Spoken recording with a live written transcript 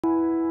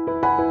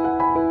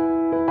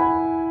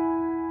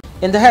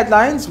In the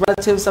headlines,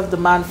 relatives of the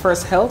man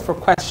first held for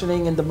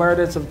questioning in the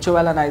murders of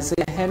Joel and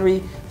Isaiah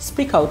Henry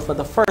speak out for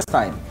the first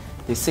time.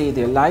 They say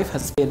their life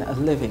has been a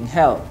living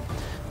hell.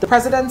 The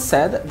president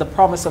said the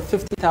promise of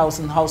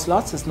 50,000 house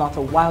lots is not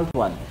a wild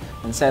one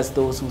and says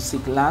those who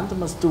seek land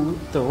must do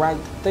the right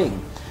thing.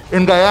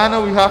 In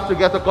Guyana, we have to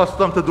get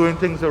accustomed to doing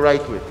things the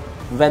right way.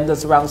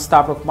 Vendors around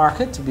Starbrook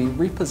Market to be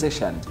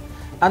repositioned.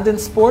 And in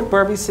sport,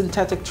 Burby's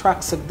synthetic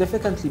track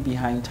significantly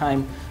behind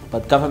time,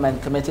 but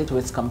government committed to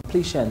its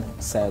completion,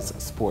 says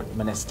Sport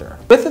Minister.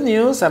 With the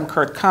news, I'm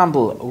Kurt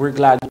Campbell. We're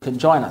glad you can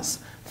join us.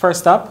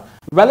 First up,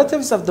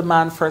 relatives of the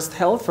man first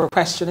held for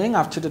questioning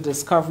after the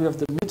discovery of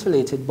the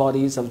mutilated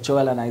bodies of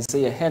Joel and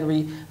Isaiah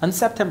Henry on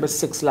September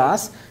 6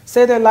 last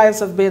say their lives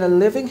have been a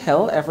living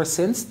hell ever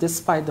since,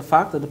 despite the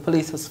fact that the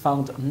police has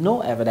found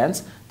no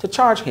evidence to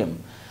charge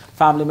him.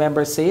 Family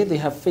members say they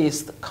have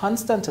faced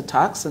constant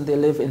attacks and they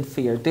live in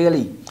fear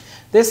daily.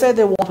 They say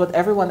they want what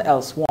everyone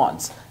else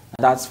wants,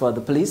 and that's for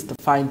the police to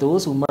find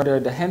those who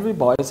murdered the Henry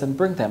boys and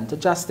bring them to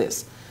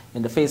justice.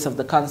 In the face of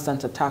the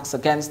constant attacks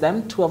against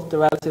them, two of the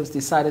relatives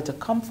decided to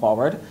come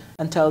forward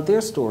and tell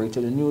their story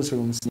to the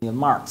newsroom's Neil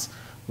Marks.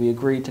 We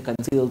agreed to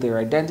conceal their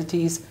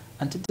identities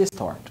and to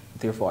distort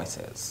their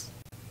voices.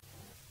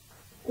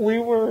 We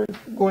were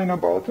going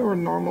about our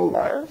normal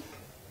life,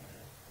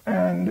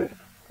 and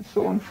it's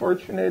so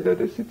unfortunate that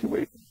the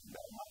situation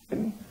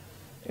happened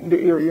in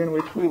the area in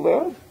which we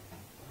live.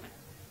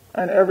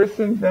 And ever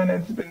since then,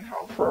 it's been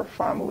hell for our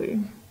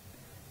family.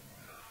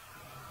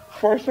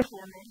 First and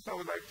foremost, I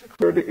would like to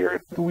clear the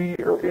air that we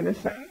are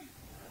innocent.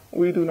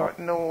 We do not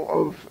know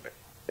of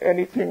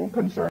anything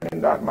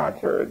concerning that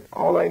matter.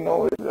 All I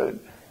know is that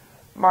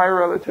my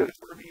relatives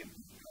were being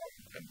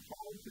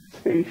called to the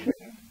station,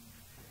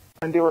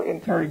 and they were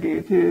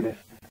interrogated,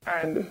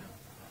 and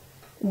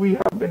we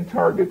have been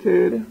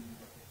targeted.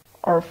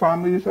 Our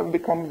families have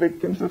become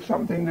victims of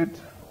something that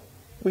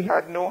we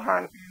had no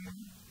hand in,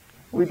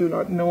 we do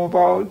not know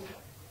about.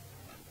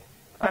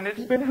 And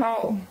it's been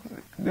hell.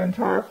 The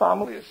entire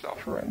family is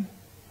suffering.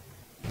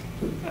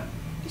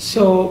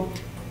 So,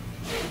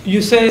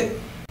 you say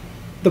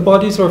the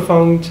bodies of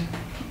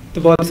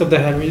the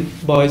Henry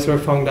boys were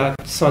found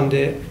that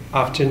Sunday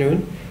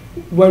afternoon.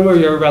 When were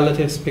your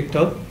relatives picked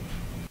up?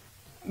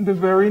 The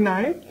very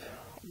night,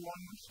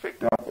 one was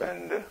picked up,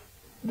 and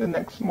the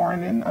next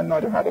morning,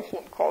 another had a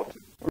phone call to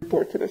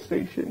report to the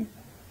station.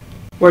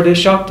 Were they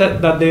shocked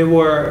that they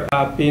were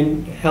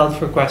being held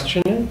for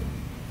questioning?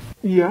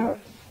 Yes.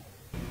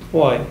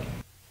 Why?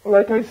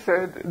 Like I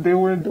said, they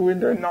were doing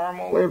their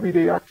normal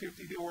everyday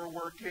activity. They were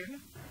working,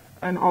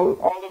 and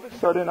all of a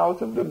sudden,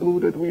 out of the blue,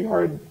 that we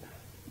heard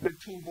the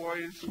two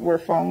boys were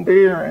found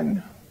there,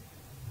 and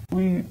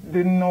we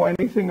didn't know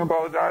anything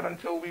about that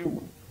until we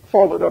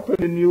followed up in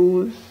the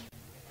news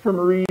from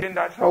reading.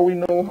 That's how we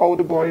know how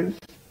the boys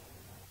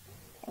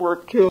were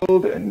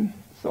killed and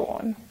so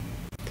on.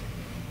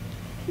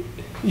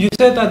 You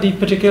said that the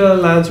particular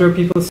lands where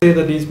people say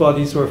that these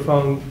bodies were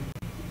found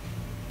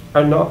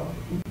are not,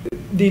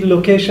 the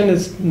location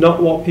is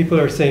not what people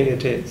are saying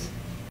it is.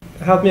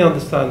 Help me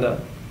understand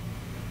that.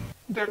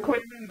 They're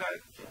claiming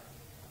that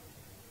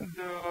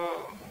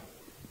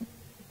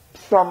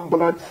some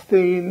blood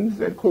stains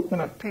and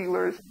coconut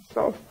peelers and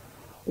stuff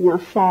were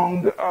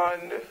found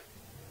on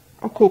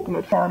a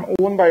coconut farm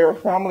owned by our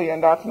family,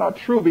 and that's not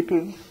true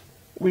because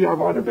we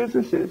have other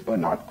businesses, but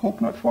not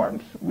coconut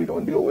farms. We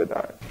don't deal with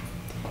that.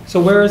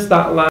 So where is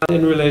that land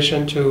in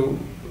relation to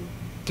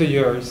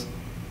yours?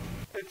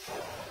 It's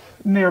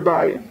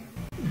nearby.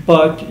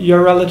 But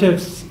your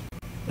relatives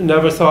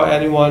never saw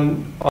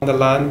anyone on the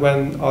land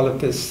when all of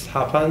this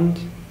happened?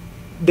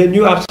 They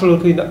knew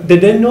absolutely not. They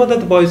didn't know that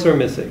the boys were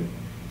missing?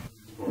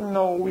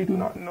 No, we do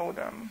not know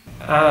them.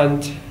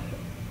 And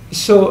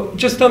so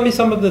just tell me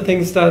some of the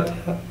things that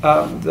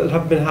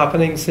have been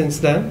happening since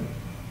then.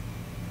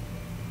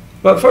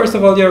 But first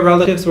of all, your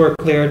relatives were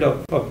cleared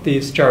of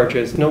these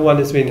charges. No one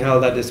is being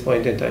held at this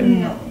point in time.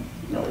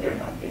 No, they're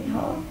not being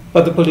held.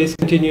 But the police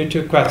continue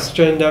to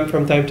question them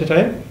from time to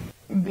time?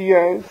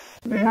 Yes,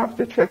 they have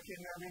to check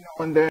in every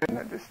now and then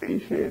at the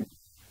station.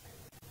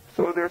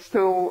 So they're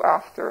still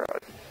after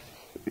us.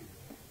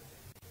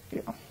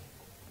 Yeah.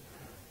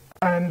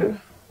 And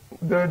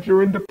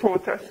during the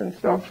protests and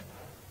stuff,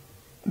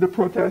 the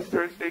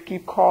protesters, they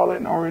keep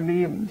calling our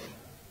names.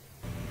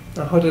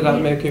 How did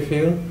that make you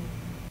feel?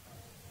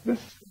 This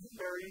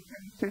very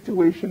tense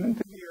situation, and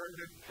to hear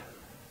that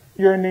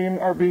your name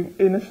are being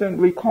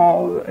innocently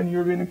called and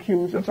you're being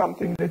accused of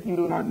something that you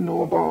do not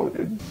know about.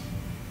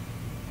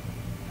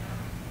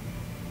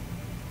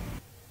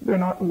 They're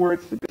not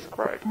words to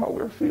describe how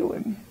we're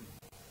feeling.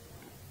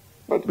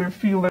 But we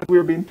feel that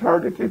we're being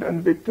targeted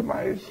and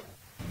victimized.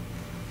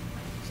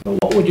 So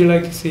what would you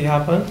like to see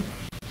happen?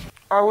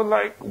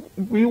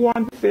 We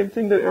want the same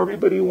thing that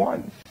everybody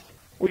wants.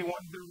 We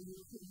want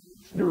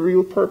the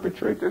real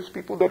perpetrators,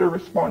 people that are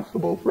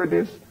responsible for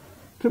this,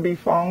 to be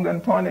found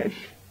and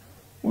punished.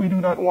 We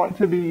do not want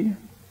to be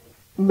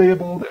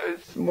labeled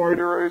as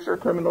murderers or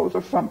criminals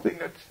of something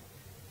that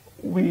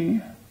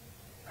we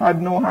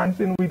had no hands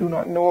in, we do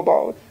not know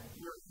about.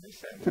 We're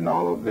innocent in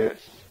all of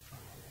this.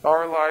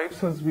 Our lives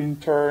has been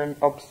turned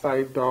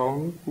upside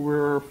down.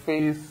 We're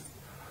faced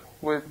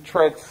with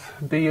threats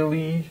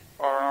daily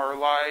on our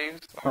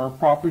lives, our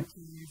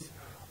properties,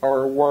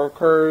 our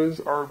workers,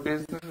 our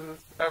businesses,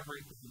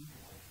 everything.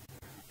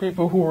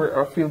 People who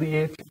are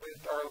affiliated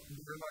with our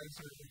lives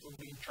are also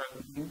being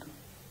threatened.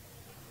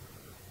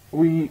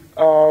 We,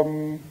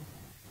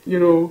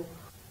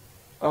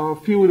 a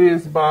few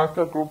days back,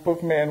 a group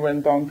of men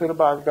went down to the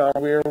Baghdad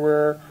where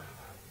we're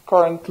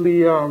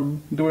currently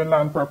doing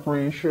land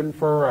preparation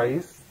for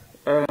rice,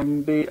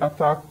 and they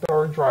attacked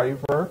our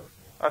driver,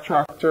 a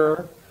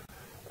tractor,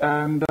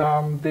 and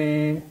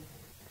they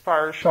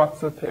fired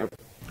shots at him.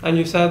 And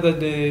you said that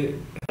they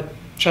had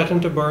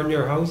threatened to burn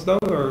your house down,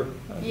 or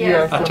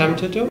yes,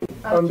 attempted to?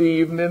 On the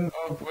evening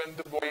of when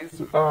the boys'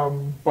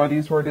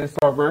 bodies were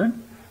discovered,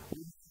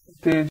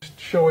 staged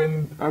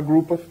showing a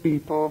group of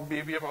people,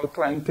 maybe about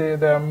 20 of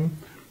them,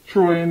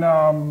 throwing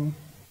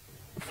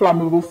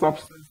flammable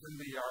substance in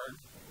the yard.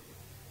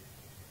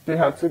 They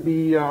had to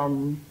be,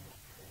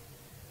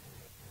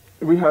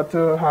 we had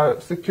to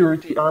have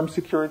security, armed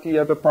security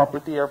at the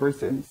property ever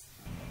since.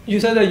 You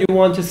said that you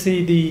want to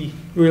see the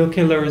real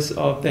killers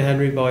of the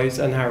Henry Boys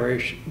and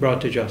Harish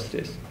brought to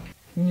justice.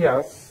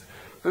 Yes.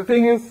 The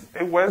thing is,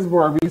 West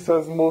Berbice,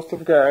 as most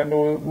of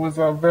Guyana, was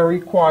a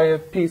very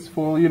quiet,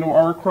 peaceful,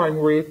 our crime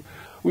rate.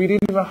 We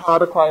didn't even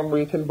have a crime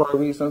rate in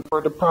Berbice, and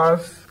for the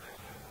past,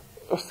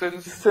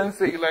 since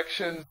the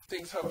election,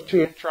 things have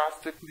changed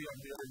drastically on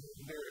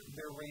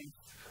their rate.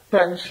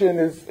 Tension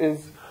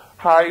is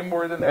high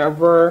more than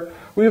ever.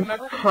 We've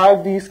never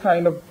had these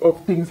kind of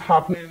things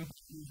happening.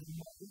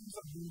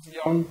 These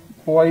young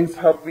boys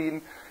have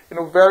been,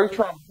 very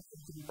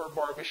traumatizing for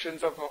Barbicians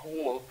as a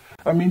whole.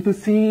 I mean, to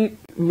see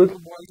little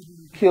boys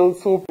being killed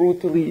so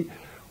brutally,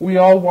 we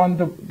all want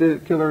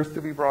the killers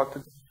to be brought to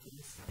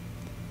justice.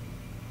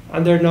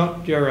 And they're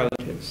not your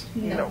relatives?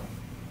 No.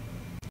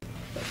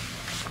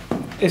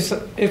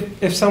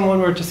 If someone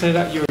were to say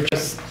that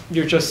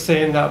you're just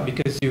saying that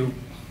because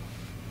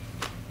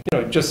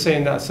just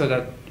saying that so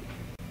that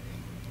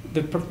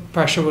the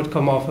pressure would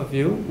come off of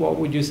you, what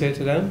would you say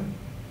to them?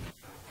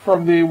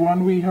 From day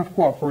one, we have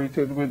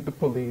cooperated with the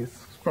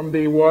police. From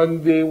day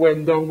one, they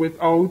went down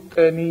without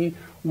any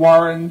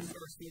warrants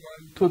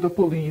to the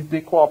police.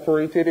 They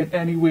cooperated in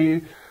any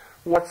way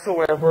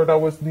whatsoever that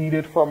was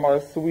needed from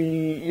us.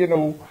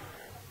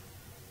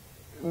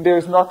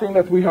 There's nothing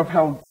that we have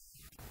held.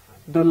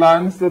 The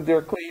lands that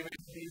they're claiming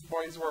these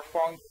boys were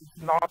found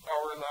is not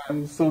our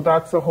land. So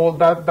that's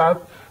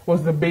that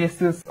was the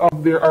basis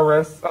of their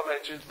arrest,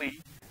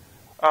 allegedly.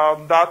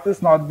 That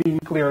is not being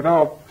cleared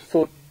up.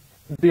 So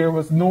there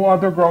was no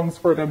other grounds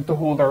for them to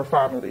hold our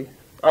family.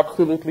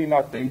 Absolutely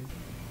nothing.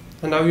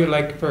 And now you'd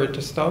like for it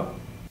to stop?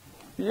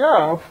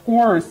 Yeah, of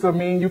course. I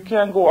mean, you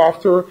can't go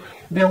after.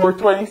 There were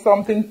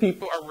 20-something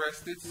people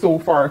arrested so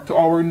far, to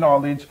our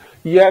knowledge.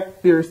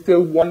 Yet there's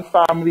still one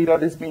family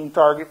that is being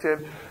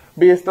targeted.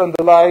 Based on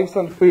the lives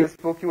on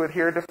Facebook, you would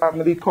hear the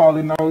family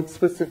calling out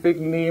specific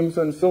names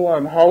and so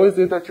on. How is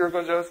it that you're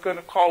just going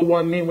to call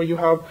one name when you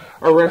have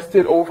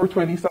arrested over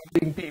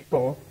 20-something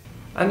people?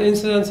 And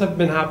incidents have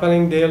been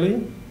happening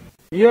daily?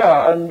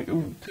 Yeah,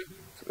 and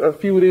a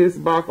few days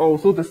back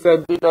also, they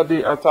said that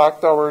they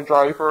attacked our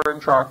driver and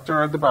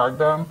tractor at the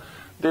Baghdad.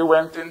 They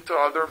went into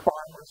other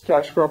farmers,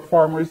 cash crop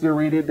farmers, they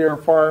raided their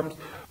farms.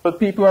 But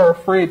people are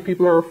afraid.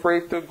 People are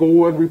afraid to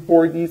go and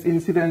report these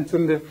incidents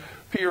and the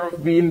fear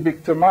of being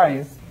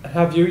victimized.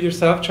 Have you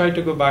yourself tried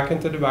to go back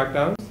into the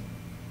Baghdad?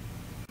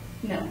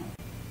 No.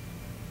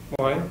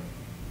 Why?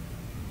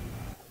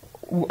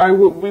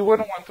 We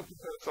wouldn't want to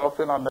put ourselves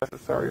in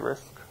unnecessary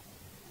risk.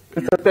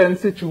 It's a tense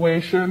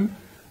situation,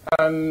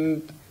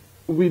 and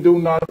you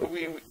don't want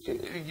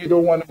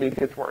to make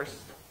it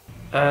worse.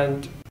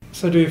 And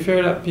so do you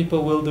fear that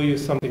people will do you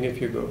something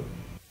if you go?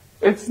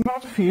 It's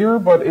not fear,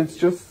 but it's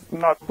just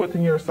not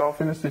putting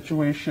yourself in a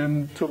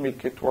situation to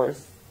make it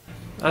worse.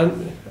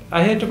 And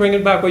I hate to bring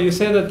it back, but you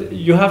say that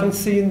you haven't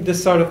seen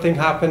this sort of thing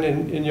happen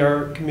in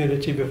your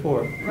community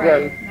before.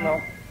 Right.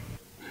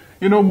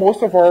 No.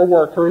 Most of our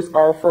workers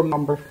are from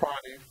number 5.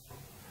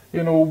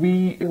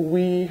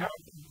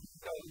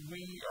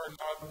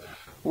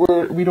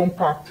 We don't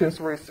practice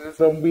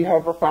racism. We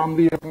have a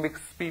family of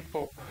mixed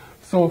people.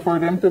 So for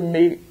them to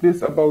make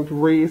this about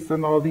race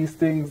and all these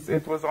things,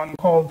 it was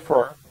uncalled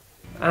for.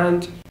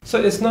 And so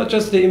it's not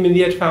just the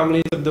immediate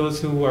families of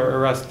those who were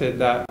arrested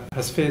that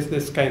has faced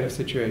this kind of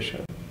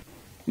situation?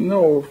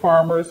 No,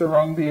 farmers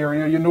around the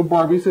area.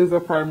 Berbice is a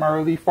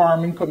primarily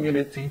farming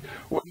community.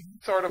 When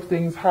these sort of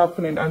things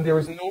happening and there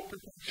is no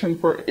protection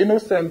for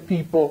innocent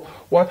people,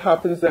 what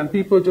happens then?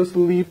 People just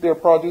leave their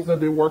produce that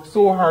they work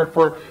so hard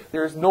for.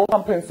 There is no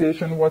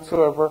compensation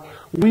whatsoever.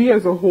 We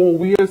as a whole,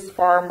 we as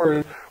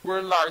farmers,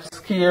 we're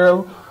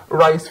large-scale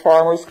rice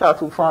farmers,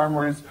 cattle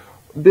farmers.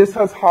 This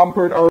has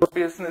hampered our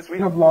business. We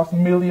have lost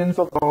millions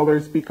of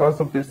dollars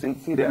because of this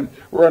incident.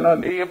 We're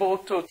unable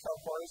to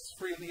travel as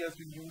freely as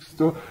we used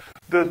to.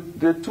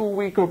 The 2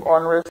 week of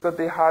unrest that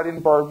they had in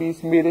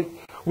Berbice made it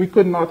we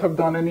could not have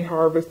done any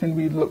harvesting.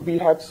 We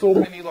had so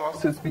many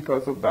losses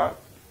because of that.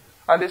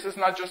 And this is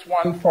not just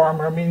one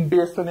farmer. I mean,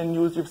 based on the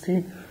news, you've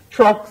seen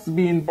trucks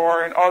being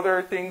burned,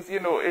 other things, you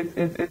know,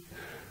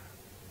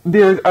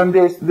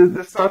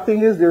 the sad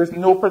thing is there's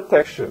no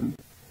protection.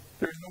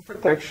 There's no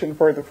protection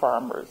for the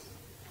farmers.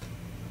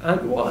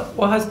 And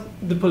what has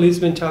the police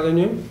been telling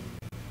you?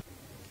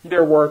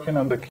 They're working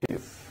on the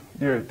case.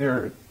 They're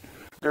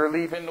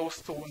leaving no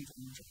stones.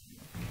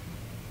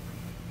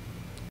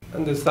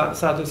 And does that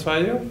satisfy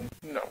you?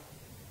 No,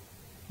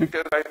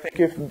 because I think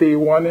if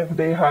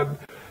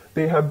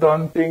they had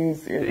done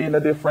things in a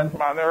different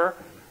manner,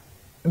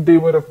 they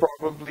would have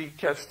probably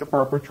catch the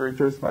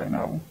perpetrators by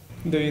now.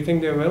 Do you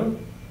think they will?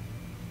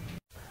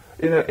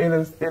 In a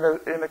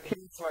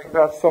case like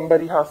that,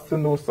 somebody has to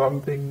know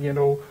something. You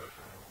know,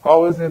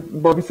 how is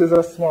it? Bobby says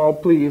a small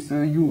place.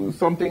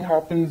 Something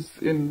happens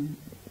in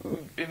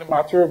a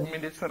matter of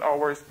minutes and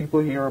hours. People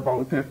hear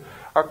about it.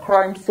 A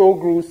crime so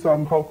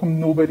gruesome. How come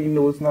nobody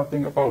knows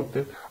nothing about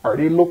it? Are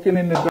they looking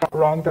in the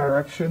wrong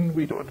direction?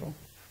 We don't know.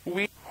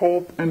 We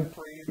hope and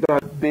pray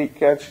that they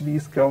catch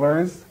these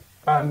killers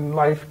and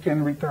life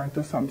can return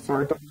to some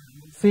sort of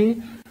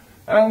normalcy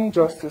and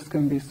justice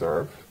can be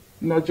served.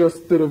 Not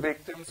just to the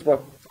victims,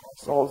 but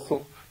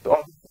also to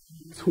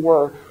others who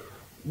are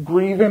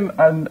grieving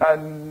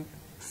and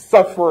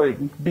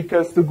suffering,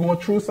 because to go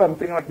through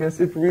something like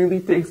this, it really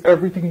takes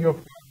everything you've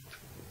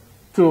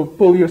got to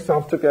pull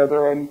yourself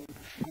together and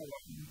go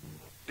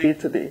day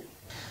to day.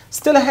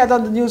 Still ahead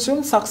on the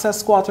newsroom, success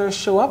squatters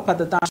show up at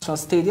the National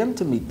Stadium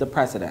to meet the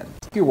president.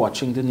 You're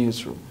watching the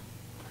newsroom.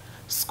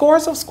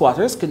 Scores of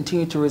squatters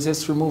continue to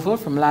resist removal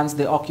from lands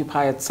they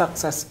occupy at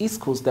Success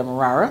East Coast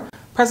Demerara.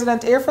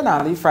 President Irfan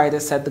Ali Friday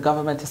said the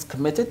government is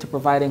committed to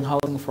providing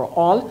housing for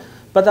all,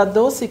 but that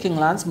those seeking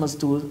lands must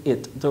do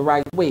it the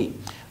right way.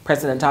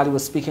 President Ali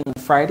was speaking on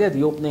Friday at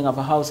the opening of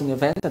a housing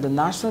event at the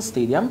National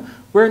Stadium,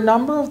 where a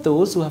number of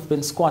those who have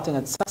been squatting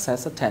at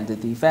Success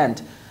attended the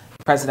event.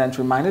 The president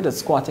reminded that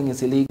squatting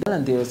is illegal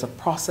and there is a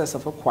process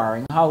of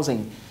acquiring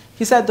housing.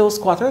 He said those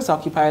squatters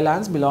occupy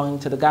lands belonging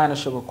to the Guyana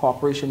Sugar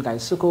Corporation,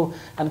 Gaisuku,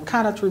 and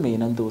cannot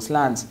remain on those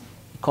lands.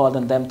 He called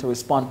on them to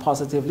respond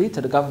positively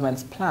to the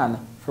government's plan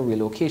for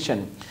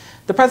relocation.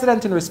 The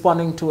president, in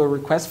responding to a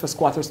request for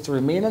squatters to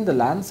remain on the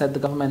land, said the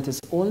government is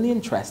only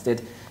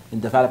interested in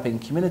developing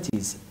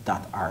communities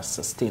that are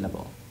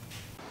sustainable.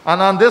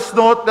 And on this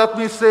note, let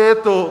me say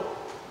to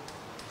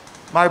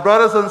my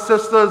brothers and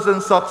sisters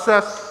in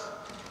Success,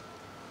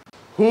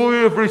 who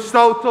we've reached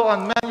out to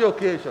on many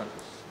occasions,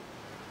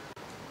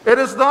 it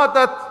is not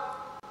that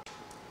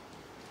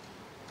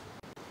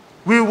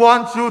we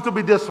want you to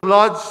be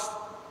dislodged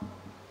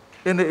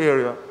in the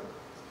area.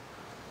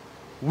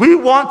 We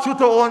want you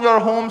to own your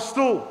homes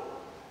too.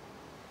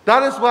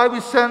 That is why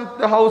we sent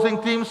the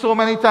housing team so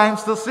many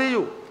times to see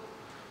you.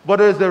 But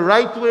there's the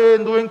right way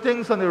in doing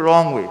things and the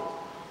wrong way.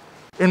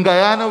 In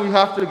Guyana, we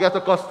have to get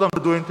accustomed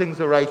to doing things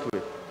the right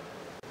way.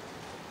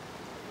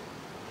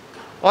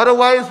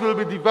 Otherwise, we'll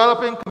be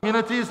developing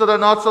communities that are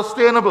not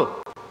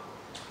sustainable.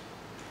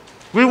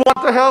 We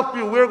want to help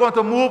you. We're going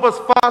to move as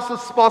fast as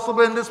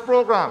possible in this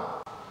program.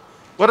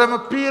 But I'm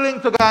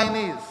appealing to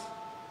Guyanese.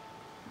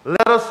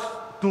 Let us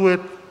do it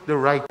the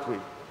right way.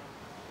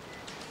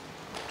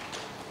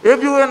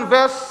 If you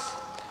invest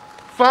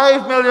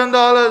 $5 million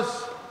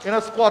in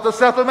a squatter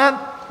settlement,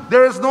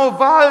 there is no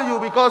value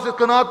because it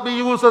cannot be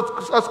used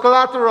as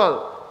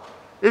collateral.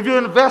 If you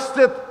invest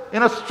it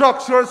in a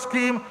structured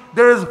scheme,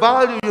 there is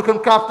value. You can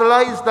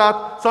capitalize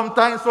that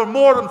sometimes for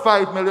more than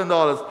 $5 million,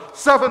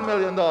 $7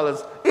 million,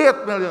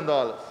 $8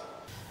 million.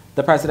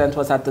 The president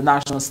was at the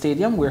National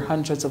Stadium, where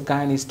hundreds of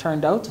Guyanese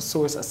turned out to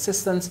source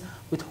assistance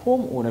with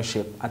home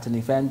ownership at an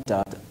event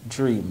dubbed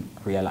Dream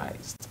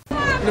Realized.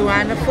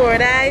 Luana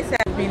Fordyce,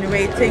 I've been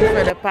waiting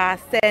for the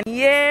past 10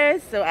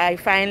 years, so I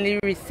finally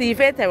received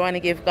it. I want to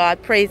give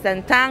God praise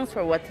and thanks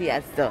for what He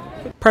has done.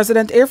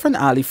 President Irfan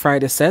Ali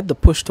Friday said the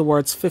push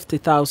towards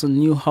 50,000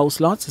 new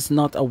house lots is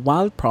not a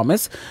wild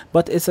promise,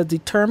 but is a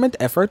determined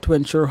effort to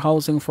ensure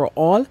housing for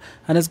all,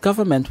 and his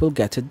government will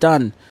get it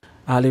done.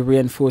 Ali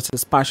reinforced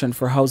his passion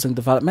for housing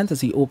development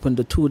as he opened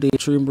the two-day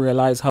Dream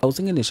Realized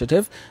housing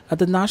initiative at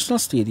the National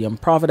Stadium,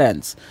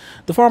 Providence.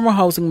 The former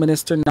housing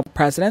minister, now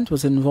president,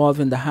 was involved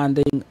in the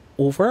handing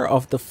over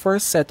of the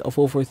first set of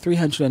over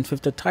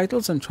 350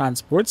 titles and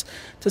transports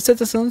to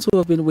citizens who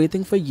have been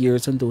waiting for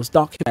years on those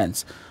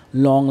documents.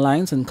 Long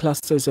lines and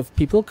clusters of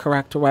people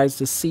characterized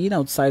the scene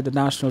outside the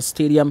National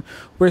Stadium,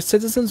 where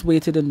citizens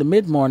waited in the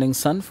mid-morning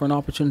sun for an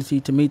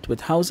opportunity to meet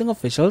with housing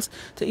officials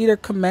to either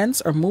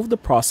commence or move the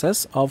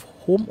process of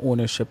home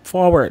ownership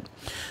forward.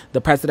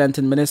 The President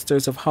and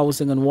Ministers of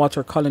Housing and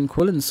Water, Colin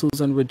Crowell and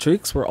Susan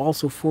Rodriguez, were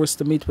also forced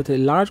to meet with a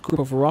large group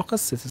of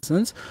Rocas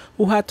citizens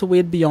who had to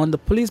wait beyond the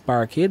police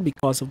barricade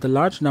because of the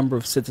large number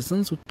of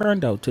citizens who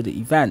turned out to the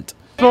event.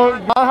 So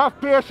y'all have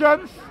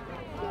patience.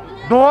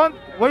 Don't.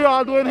 What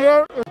y'all doing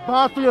here is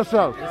bad for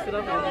yourself.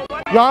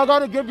 Y'all got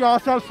to give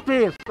yourself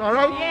space, all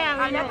right?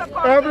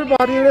 Yeah,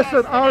 everybody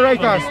listen. All right,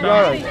 guys.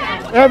 All right.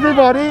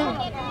 Everybody,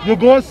 you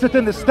go and sit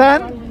in the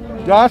stand.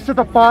 Y'all sit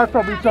apart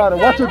from each other.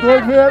 What you're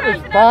doing here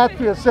is bad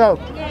for yourself.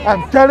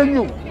 I'm telling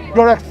you,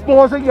 you're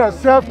exposing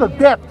yourself to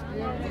death.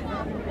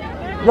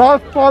 Y'all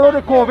follow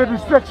the COVID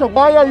restriction.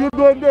 Why are you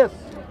doing this?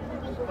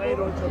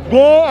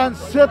 Go and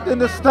sit in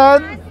the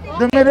stand.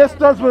 The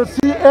ministers will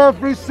see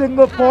every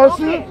single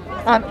policy.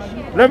 And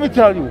let me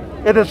tell you,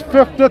 it is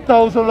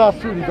 50,000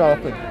 last week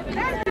developing.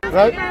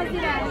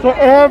 Right? So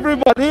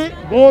everybody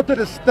go to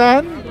the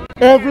stand.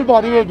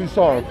 Everybody will be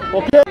solved.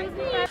 Okay?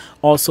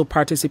 Also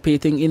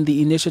participating in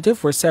the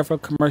initiative were several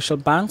commercial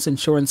banks,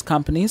 insurance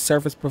companies,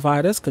 service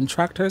providers,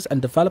 contractors,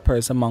 and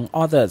developers, among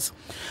others.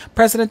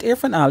 President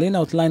Irfan Ali, in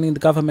outlining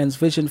the government's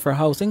vision for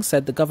housing,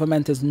 said the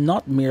government is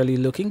not merely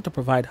looking to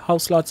provide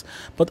house lots,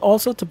 but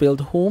also to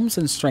build homes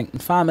and strengthen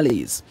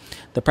families.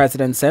 The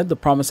president said the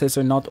promises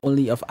are not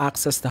only of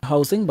access to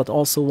housing, but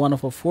also one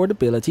of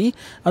affordability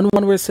and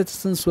one where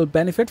citizens will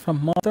benefit from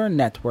a modern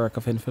network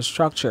of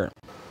infrastructure.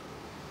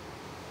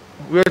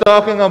 We're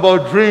talking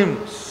about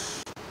dreams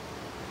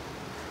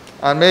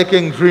and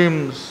making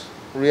dreams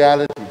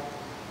reality.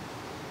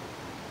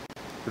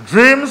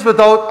 Dreams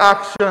without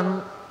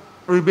action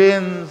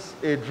remains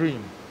a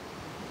dream.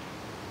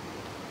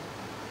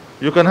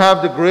 You can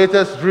have the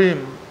greatest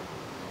dream,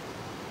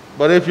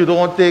 but if you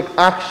don't take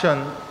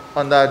action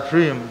on that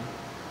dream,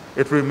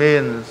 it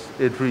remains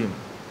a dream.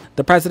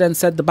 The president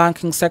said the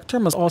banking sector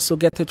must also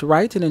get it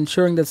right in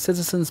ensuring that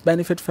citizens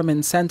benefit from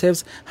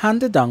incentives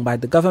handed down by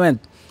the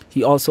government.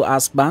 He also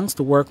asked banks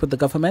to work with the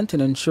government in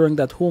ensuring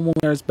that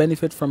homeowners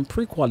benefit from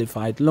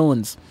pre-qualified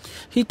loans.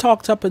 He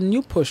talked up a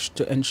new push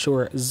to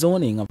ensure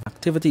zoning of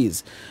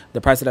activities.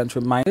 The president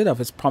reminded of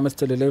his promise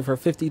to deliver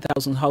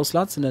 50,000 house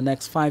lots in the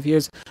next 5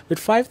 years, with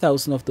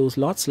 5,000 of those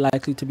lots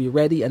likely to be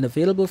ready and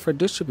available for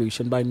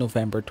distribution by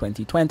November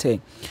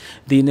 2020.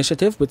 The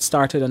initiative, which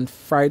started on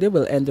Friday,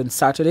 will end on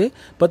Saturday,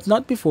 but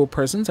not before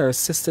persons are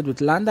assisted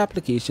with land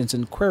applications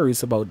and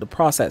queries about the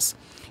process.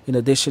 In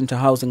addition to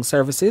housing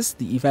services,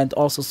 the event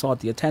also saw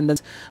the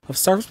attendance of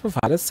service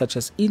providers such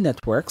as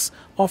e-networks,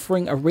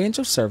 offering a range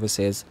of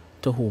services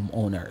to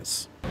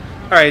homeowners.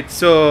 Alright,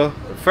 so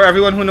for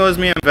everyone who knows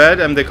me, I'm Ved.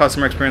 I'm the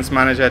Customer Experience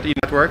Manager at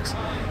e-networks.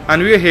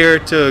 And we're here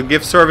to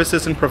give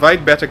services and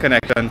provide better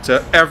connection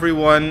to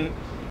everyone.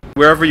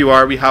 Wherever you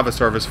are, we have a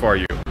service for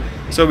you.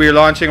 So we're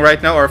launching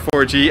right now our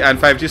 4G and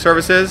 5G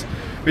services,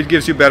 which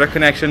gives you better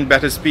connection,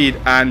 better speed,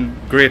 and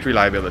great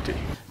reliability.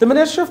 The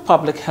Ministry of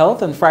Public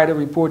Health on Friday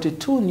reported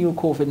 2 new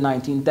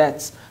COVID-19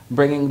 deaths,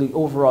 bringing the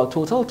overall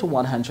total to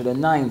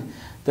 109.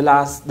 The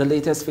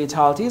latest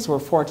fatalities were a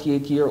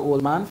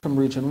 48-year-old man from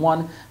Region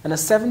 1 and a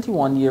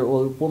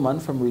 71-year-old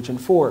woman from Region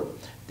 4.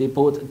 They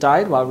both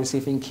died while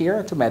receiving care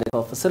at a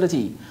medical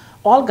facility.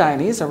 All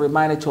Guyanese are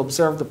reminded to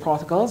observe the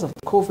protocols of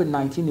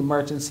COVID-19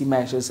 Emergency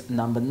Measures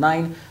Number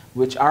 9,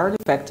 which are in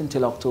effect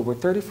until October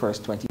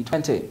 31st,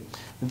 2020.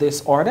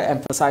 This order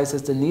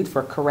emphasizes the need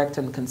for correct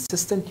and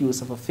consistent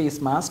use of a face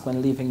mask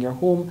when leaving your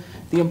home,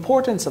 the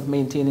importance of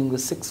maintaining the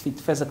 6 feet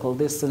physical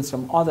distance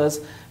from others,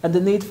 and the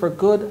need for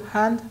good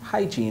hand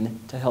hygiene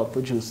to help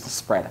reduce the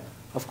spread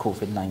of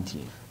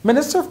COVID-19.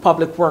 Minister of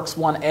Public Works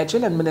Juan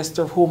Edgel and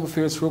Minister of Home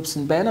Affairs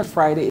Robeson Ben on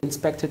Friday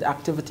inspected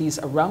activities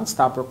around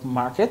Stabroek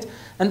Market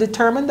and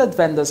determined that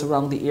vendors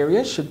around the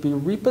area should be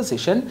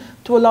repositioned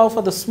to allow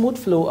for the smooth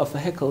flow of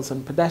vehicles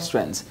and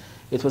pedestrians.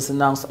 It was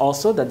announced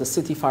also that the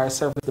City Fire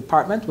Service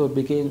Department will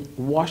begin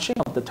washing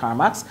of the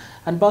tarmacs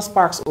and bus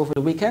parks over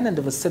the weekend in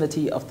the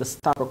vicinity of the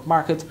Stabroek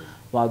Market,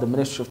 while the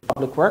Ministry of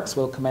Public Works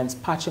will commence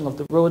patching of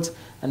the roads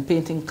and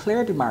painting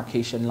clear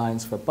demarcation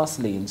lines for bus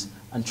lanes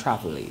and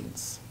travel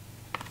lanes.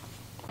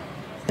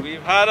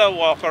 We've had a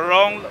walk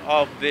around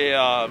of the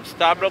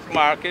Stabroek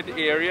Market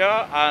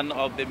area and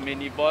of the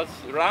minibus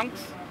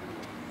ranks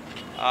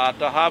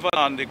to have an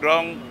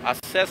on-the-ground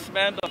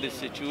assessment of the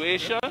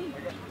situation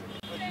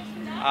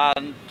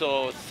and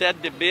to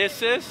set the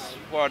basis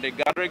for the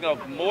gathering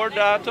of more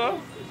data,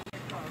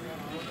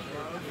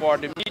 for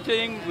the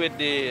meeting with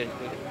the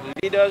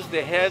leaders,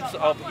 the heads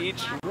of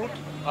each route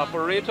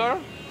operator,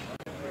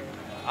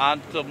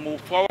 and to move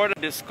forward a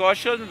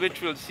discussion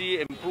which will see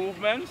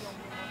improvements,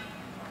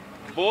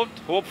 both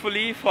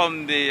hopefully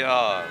from the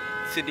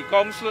City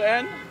Council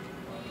end,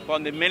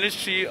 from the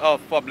Ministry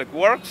of Public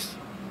Works,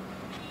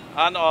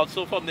 and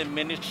also from the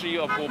Ministry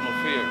of Home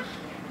Affairs.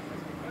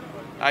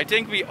 I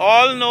think we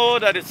all know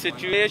that the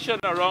situation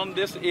around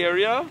this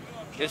area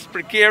is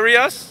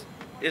precarious,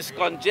 is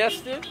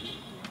congested,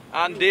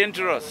 and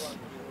dangerous.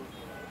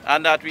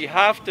 And that we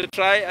have to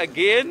try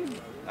again,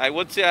 I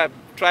would say I've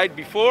tried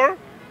before,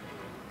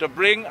 to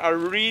bring a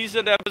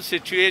reasonable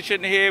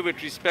situation here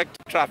with respect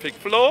to traffic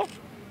flow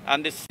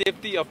and the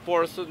safety of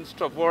persons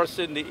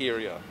traversing the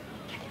area.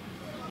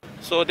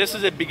 So this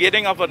is the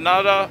beginning of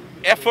another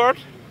effort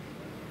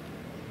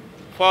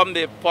from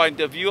the point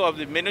of view of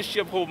the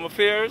Ministry of Home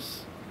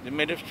Affairs, the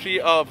Ministry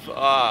of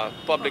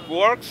Public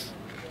Works,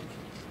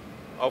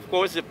 of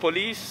course the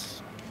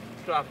police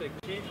traffic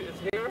chief is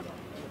here,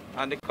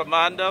 and the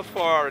commander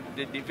for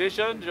the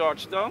division,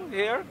 Georgetown,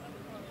 here,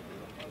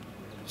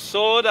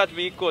 so that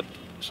we could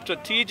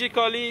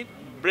strategically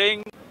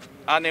bring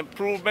an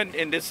improvement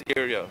in this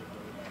area.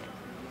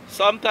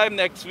 sometime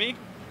next week,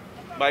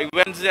 by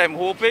Wednesday I'm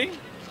hoping,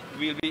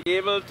 we'll be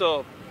able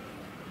to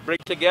bring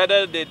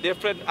together the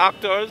different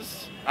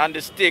actors and the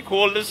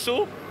stakeholders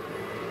too,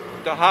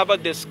 to have a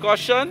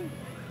discussion,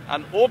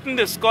 an open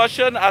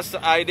discussion as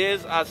to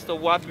ideas as to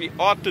what we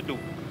ought to do.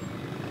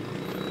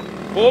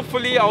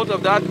 Hopefully out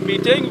of that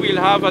meeting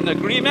we'll have an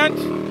agreement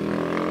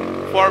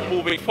for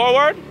moving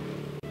forward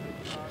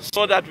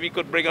so that we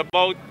could bring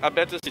about a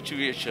better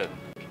situation.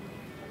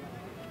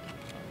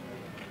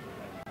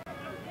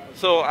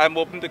 So I'm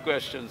open to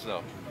questions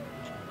now.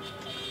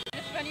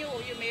 Just when you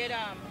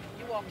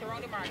walked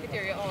around the market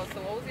area also,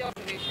 what was the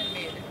observation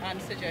made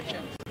and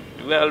suggestions?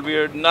 Well, we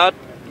are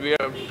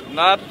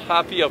not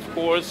happy, of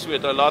course,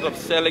 with a lot of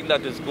selling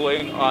that is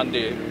going on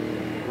the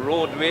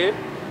roadway,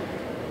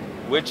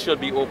 which should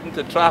be open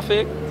to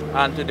traffic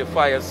and to the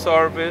fire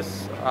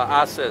service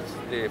assets,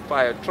 the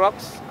fire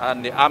trucks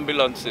and the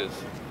ambulances.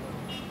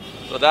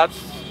 So that's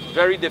a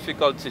very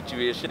difficult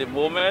situation. At the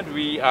moment,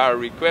 we are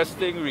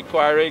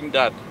requiring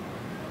that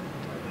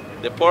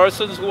the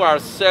persons who are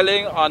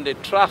selling on the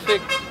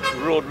traffic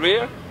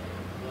roadway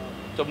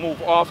to move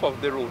off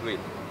of the roadway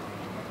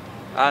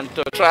and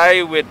to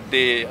try with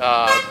the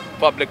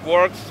public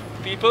works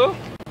people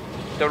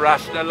to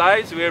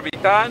rationalize where we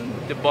can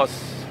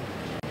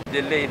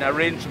the lane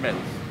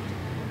arrangements.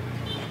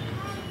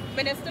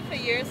 Minister, for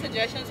years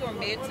suggestions were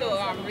made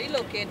to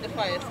relocate the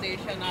fire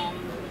station.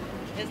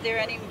 Is there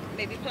any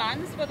maybe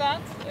plans for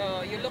that?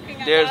 You're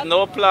looking at There's that?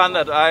 no plan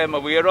that I am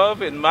aware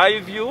of. In my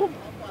view,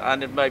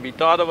 and it might be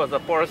thought of as a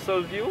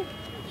personal view,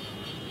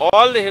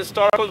 all the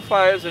historical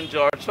fires in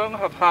Georgetown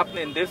have happened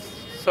in this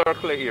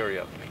circular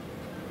area.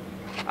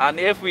 And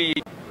if we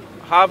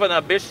have an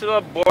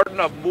additional burden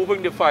of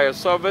moving the fire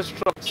service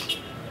trucks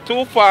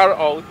too far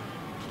out,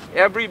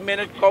 every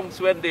minute counts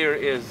when there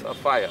is a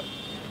fire.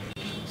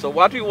 So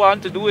what we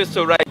want to do is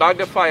to ride back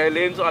the fire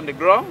lanes on the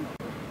ground,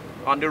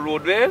 on the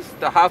roadways,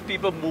 to have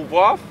people move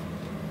off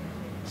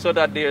so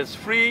that there's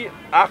free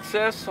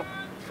access,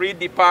 free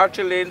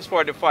departure lanes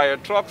for the fire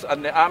trucks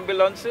and the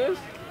ambulances,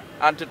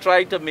 and to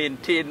try to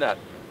maintain that.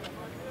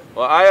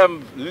 Well, I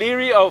am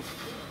leery of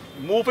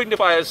moving the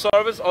fire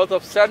service out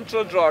of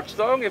central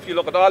Georgetown. If you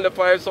look at all the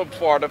fires from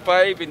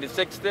 45 in the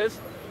 60s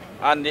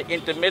and the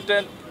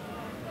intermittent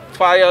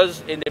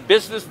fires in the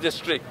business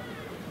district.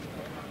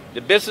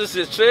 The business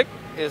district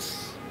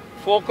is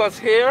focused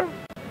here,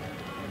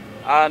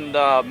 and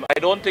I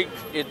don't think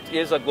it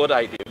is a good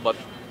idea, but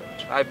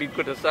I've been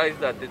criticized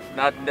that it's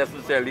not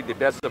necessarily the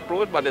best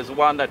approach, but it's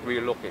one that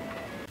we're looking.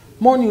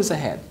 More news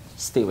ahead.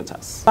 Stay with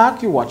us.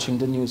 Back, you're watching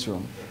the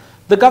newsroom.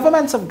 The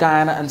governments of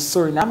Guyana and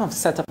Suriname have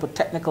set up a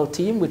technical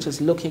team which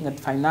is looking at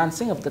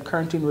financing of the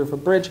Currentine River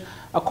Bridge,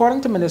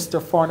 according to Minister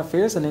of Foreign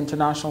Affairs and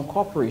International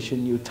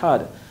Cooperation,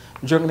 PUT.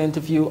 During an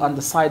interview on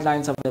the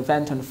sidelines of an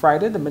event on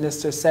Friday, the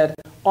minister said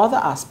other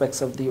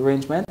aspects of the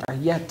arrangement are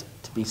yet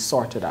to be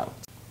sorted out.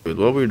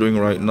 What we're doing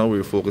right now,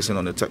 we're focusing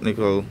on the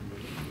technical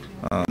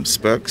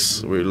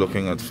specs, we're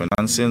looking at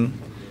financing,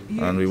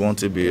 and we want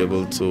to be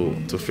able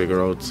to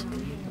figure out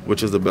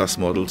which is the best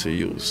model to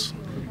use.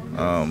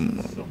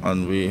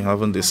 And we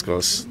haven't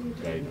discussed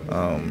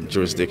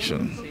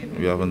jurisdiction.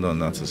 We haven't done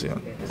that as yet.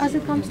 As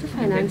it comes to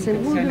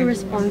financing, who will be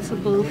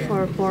responsible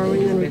for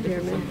borrowing and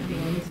repayment?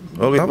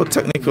 Well, we have a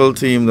technical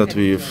team that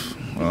we've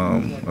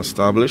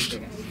established,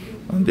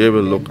 and they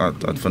will look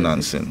at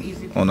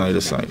financing on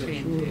either side,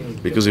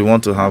 because we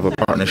want to have a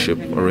partnership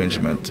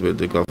arrangement with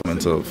the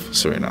government of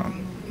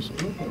Suriname.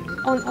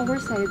 On our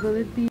side, will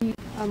it be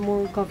a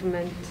more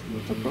government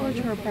approach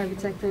or private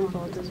sector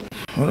involved as well?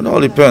 Well, it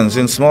all depends.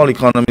 In small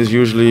economies,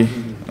 usually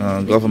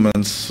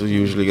governments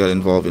usually get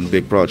involved in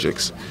big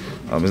projects.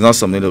 It's not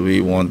something that we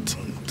want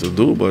to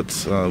do, but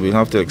we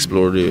have to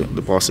explore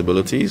the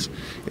possibilities.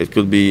 It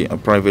could be a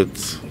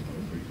private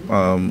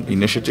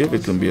initiative,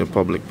 it can be a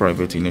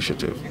public-private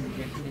initiative.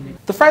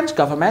 The French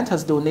government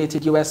has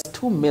donated US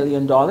 $2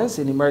 million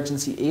in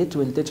emergency aid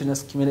to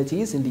indigenous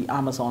communities in the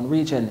Amazon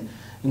region.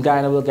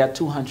 Guyana will get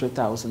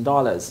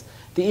 $200,000.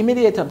 The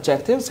immediate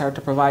objectives are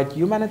to provide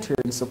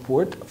humanitarian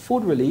support,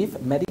 food relief,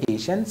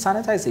 medication,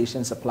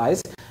 sanitization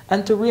supplies,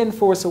 and to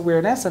reinforce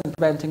awareness on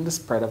preventing the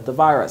spread of the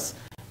virus.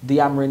 The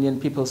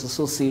Amerindian People's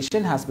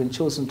Association has been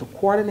chosen to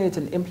coordinate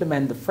and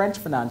implement the French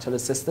financial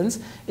assistance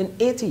in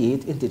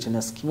 88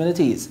 indigenous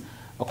communities.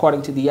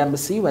 According to the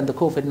embassy, when the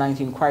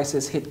COVID-19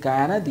 crisis hit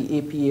Guyana, the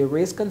APA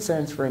raised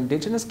concerns for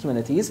indigenous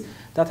communities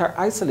that are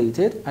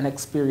isolated and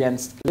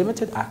experienced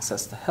limited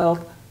access to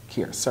health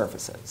care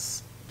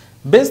services.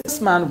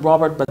 Businessman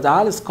Robert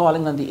Badal is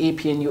calling on the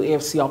APNU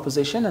AFC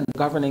opposition and the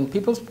governing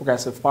People's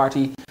Progressive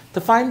Party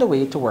to find a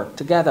way to work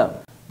together.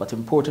 But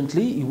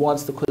importantly, he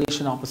wants the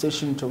coalition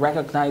opposition to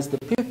recognize the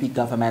PUP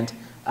government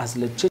as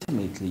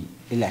legitimately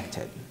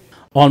elected.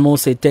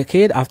 Almost a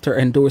decade after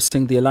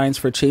endorsing the Alliance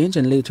for Change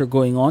and later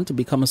going on to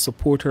become a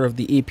supporter of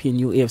the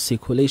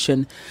APNU-AFC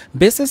coalition,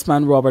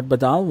 businessman Robert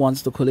Badal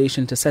wants the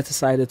coalition to set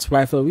aside its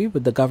rivalry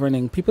with the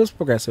governing People's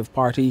Progressive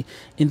Party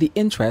in the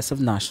interest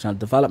of national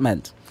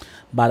development.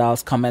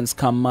 Badal's comments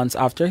come months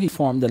after he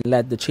formed and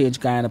led the Change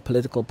Guyana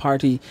political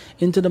party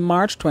into the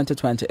March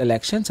 2020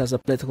 elections as a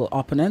political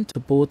opponent to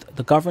both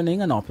the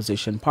governing and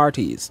opposition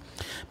parties.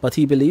 But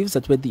he believes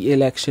that with the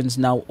elections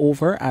now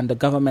over and the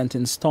government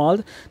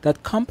installed,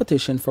 that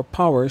competition for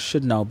power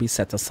should now be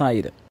set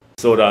aside.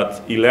 So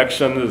that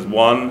election is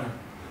one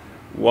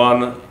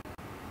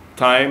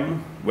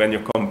time when you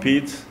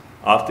compete.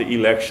 After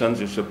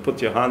elections, you should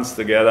put your hands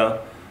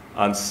together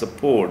and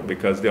support,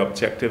 because the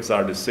objectives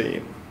are the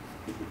same.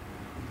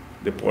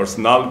 The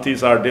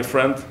personalities are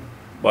different,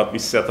 but we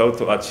set out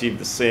to achieve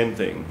the same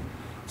thing.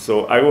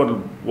 So I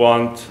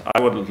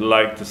would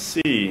like to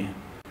see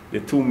the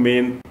two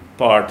main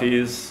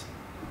parties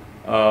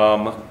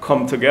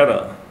come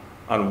together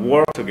and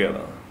work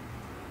together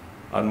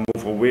and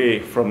move away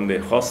from the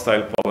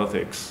hostile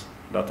politics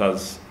that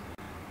has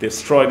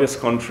destroyed this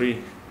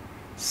country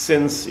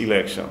since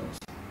elections.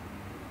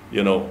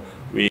 You know,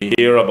 we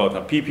hear about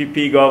a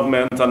PPP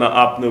government and an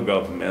APNU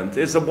government.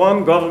 It's the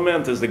one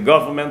government, it's the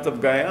government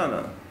of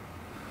Guyana.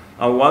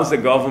 And once the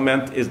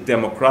government is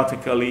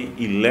democratically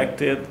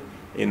elected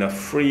in a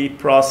free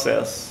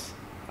process,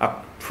 a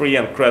free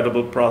and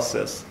credible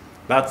process,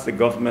 that's the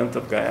government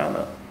of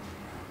Guyana.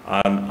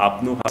 And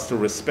APNU has to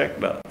respect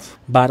that.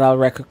 Badal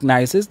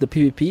recognizes the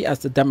PPP as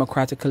the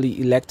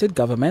democratically elected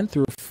government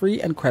through a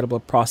free and credible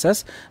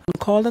process and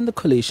called on the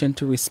coalition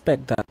to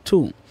respect that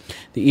too.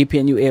 The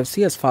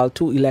APNU-AFC has filed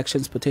 2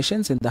 elections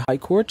petitions in the High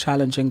Court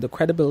challenging the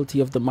credibility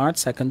of the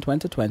March 2,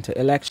 2020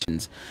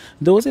 elections.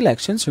 Those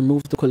elections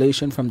removed the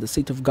coalition from the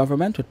seat of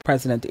government, with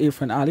President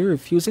Irfan Ali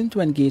refusing to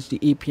engage the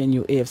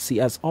APNU-AFC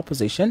as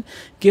opposition,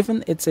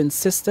 given its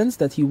insistence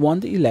that he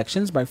won the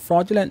elections by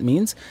fraudulent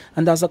means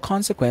and as a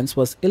consequence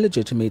was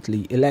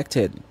illegitimately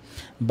elected.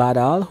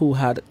 Badal, who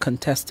had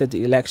contested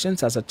the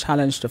elections as a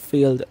challenge to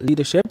failed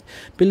leadership,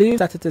 believes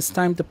that it is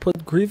time to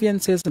put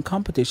grievances and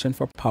competition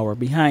for power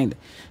behind.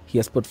 He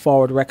has put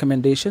forward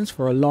recommendations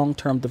for a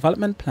long-term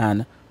development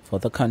plan for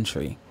the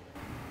country.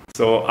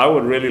 So I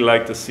would really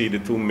like to see the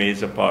two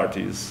major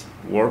parties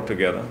work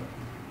together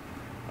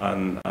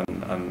and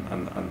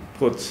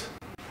put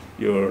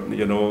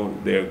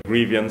their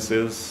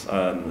grievances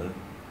and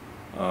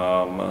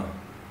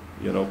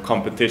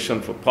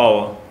competition for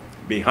power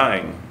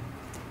behind.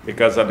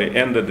 Because at the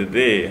end of the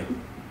day,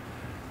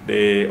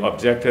 the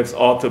objectives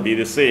ought to be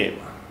the same.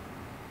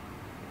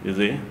 You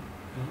see?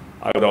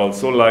 I would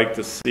also like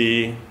to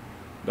see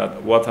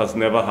that what has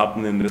never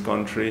happened in this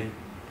country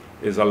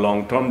is a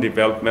long-term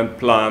development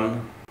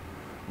plan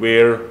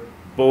where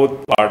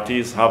both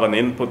parties have an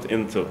input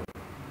into,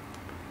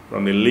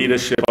 from the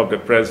leadership of the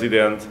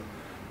president,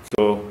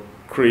 to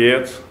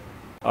create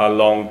a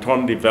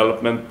long-term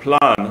development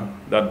plan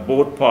that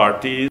both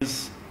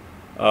parties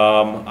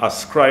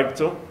ascribe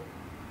to.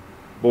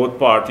 Both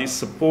parties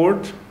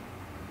support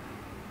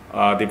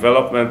a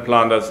development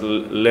plan that's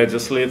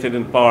legislated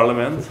in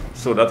Parliament,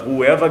 so that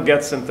whoever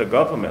gets into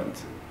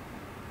government,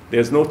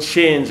 there's no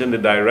change in the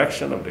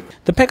direction of the country.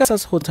 The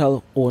Pegasus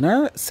Hotel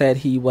owner said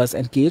he was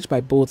engaged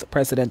by both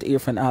President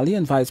Irfan Ali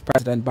and Vice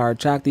President Bar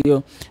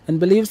Jagdeo and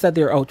believes that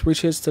their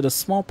outreaches to the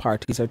small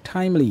parties are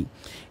timely.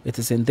 It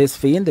is in this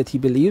vein that he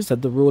believes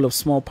that the role of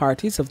small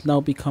parties have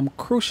now become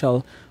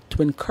crucial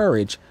to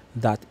encourage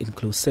that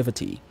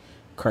inclusivity.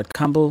 Kurt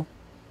Campbell,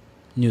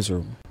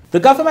 Newsroom. The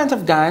government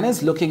of Guyana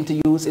is looking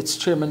to use its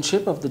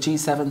chairmanship of the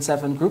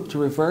G77 group to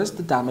reverse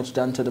the damage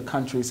done to the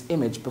country's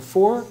image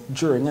before,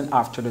 during and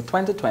after the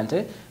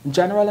 2020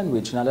 general and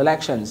regional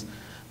elections.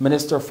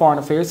 Minister of Foreign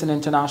Affairs and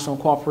International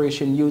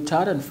Cooperation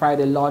UTAD on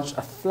Friday launched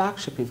a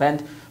flagship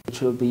event which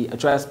will be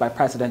addressed by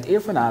President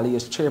Irfan Ali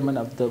as chairman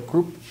of the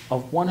group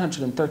of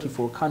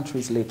 134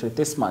 countries later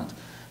this month.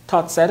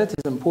 Todd said it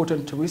is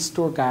important to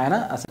restore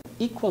Guyana as an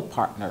equal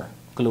partner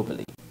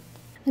globally.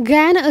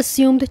 Guyana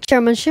assumed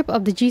chairmanship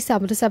of the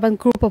G77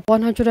 group of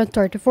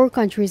 134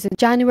 countries in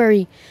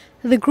January.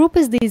 The group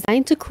is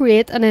designed to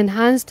create an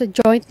enhanced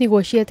joint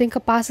negotiating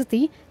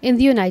capacity in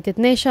the United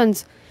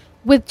Nations.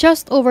 With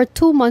just over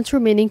 2 months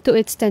remaining to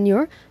its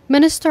tenure,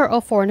 Minister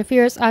of Foreign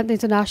Affairs and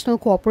International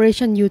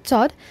Cooperation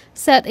UTAD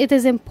said it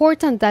is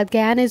important that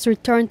Guyana is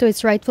returned to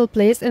its rightful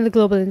place in the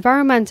global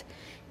environment.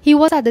 He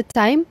was at the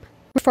time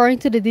referring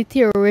to the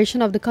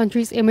deterioration of the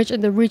country's image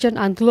in the region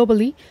and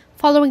globally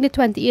following the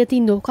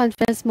 2018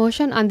 no-confidence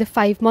motion and the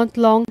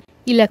 5-month-long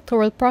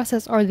electoral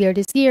process earlier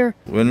this year.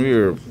 When we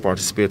are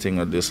participating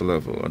at this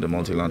level, at the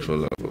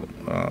multilateral level,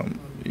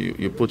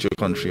 you put your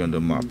country on the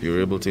map.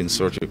 You're able to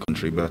insert your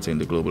country better in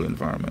the global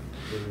environment.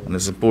 And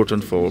it's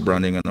important for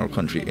branding and our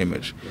country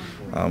image.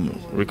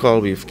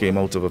 Recall we came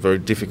out of a very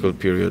difficult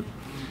period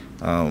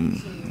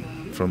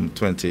from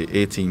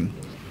 2018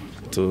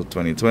 to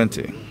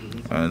 2020.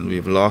 And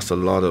we've lost a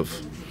lot of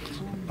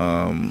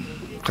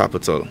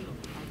capital,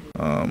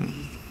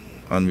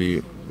 and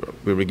we're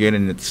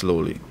regaining it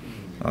slowly.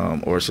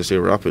 or to say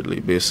rapidly,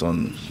 based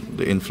on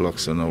the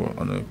influx in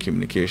our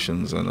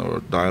communications and our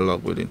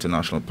dialogue with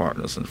international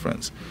partners and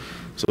friends.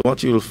 So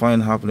what you will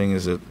find happening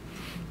is that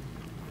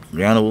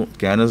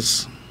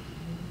Guyana's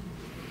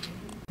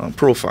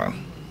profile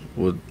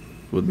would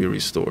be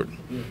restored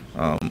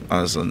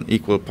as an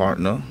equal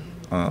partner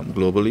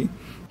globally.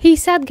 He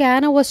said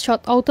Guyana was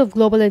shut out of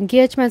global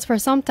engagements for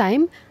some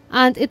time,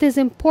 and it is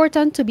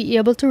important to be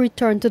able to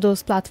return to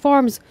those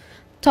platforms.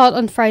 Todd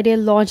on Friday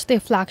launched a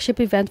flagship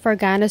event for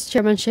Guyana's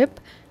chairmanship,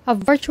 a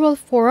virtual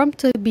forum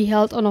to be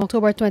held on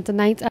October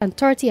 29th and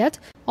 30th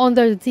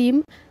under the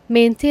theme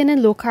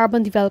Maintaining Low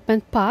Carbon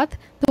Development Path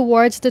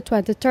Towards the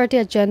 2030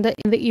 Agenda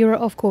in the Era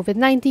of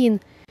COVID-19.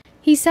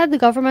 He said the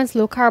government's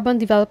low-carbon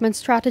development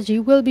strategy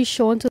will be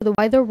shown to the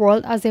wider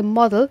world as a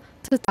model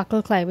to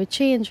tackle climate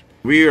change.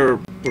 We are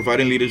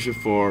providing leadership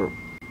for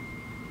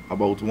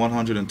about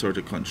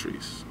 130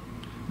 countries.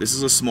 This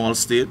is a small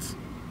state.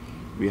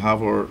 We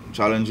have our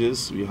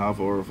challenges, we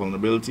have our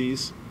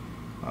vulnerabilities,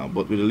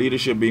 but with the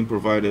leadership being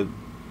provided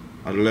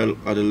at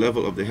the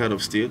level of the head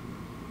of state,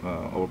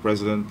 our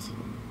President,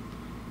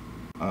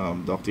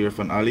 Dr.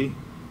 Irfan Ali,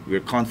 we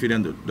are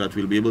confident that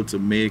we'll be able to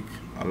make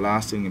a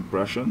lasting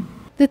impression.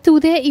 The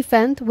two-day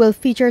event will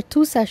feature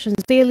 2 sessions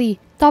daily.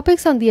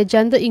 Topics on the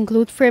agenda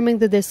include framing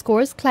the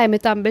discourse,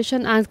 climate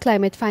ambition and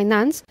climate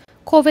finance,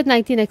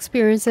 COVID-19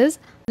 experiences,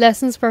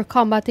 lessons for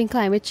combating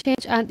climate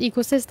change, and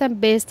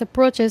ecosystem-based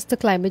approaches to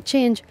climate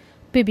change.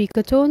 Bibi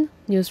Katoon,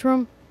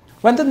 Newsroom.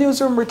 When the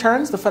newsroom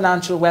returns, the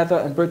financial, weather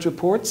and bridge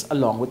reports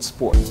along with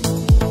sport.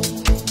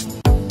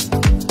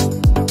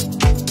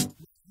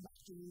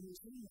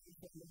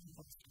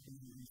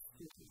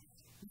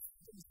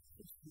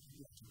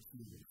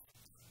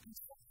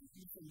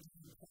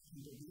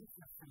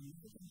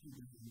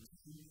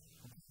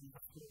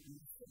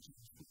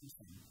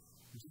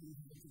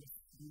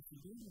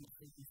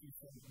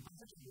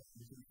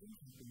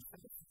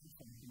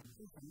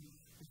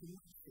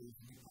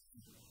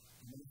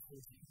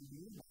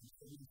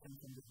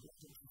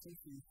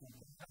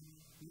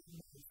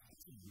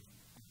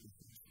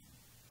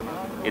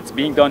 It's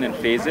being done in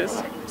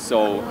phases,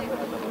 so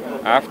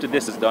after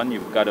this is done,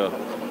 you've got to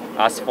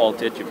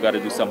asphalt it, you've got to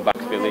do some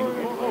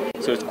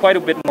backfilling. So it's quite a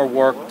bit more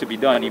work to be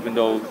done, even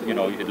though,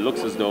 it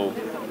looks as though,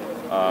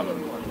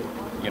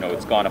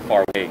 it's gone a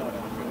far way.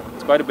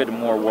 It's quite a bit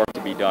more work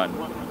to be done.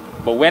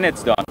 But when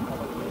it's done,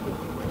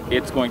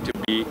 it's going to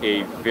be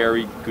a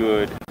very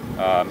good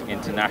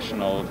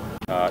international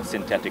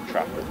synthetic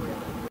track.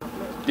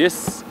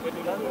 This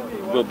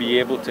will be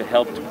able to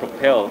help to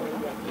propel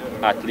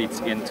athletes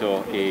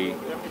into a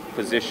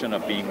position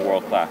of being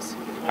world-class,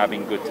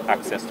 having good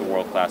access to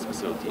world-class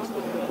facilities,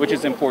 which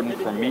is important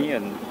for me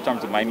in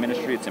terms of my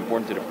ministry. It's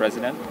important to the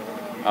president,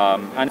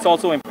 and it's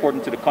also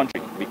important to the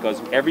country, because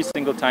every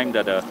single time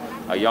that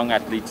a young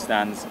athlete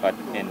stands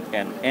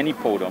in any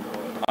podium,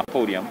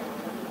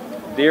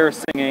 they're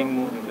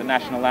singing the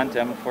national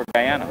anthem for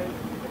Guyana.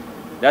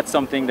 That's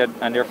something that,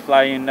 and they're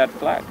flying that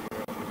flag.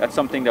 That's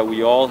something that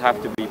we all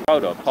have to be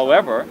proud of.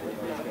 However,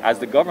 as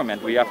the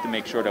government, we have to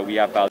make sure that we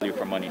have value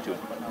for money too.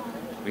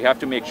 We have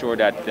to make sure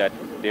that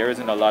there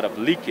isn't a lot of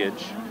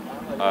leakage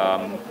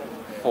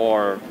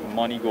for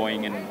money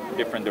going in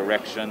different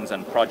directions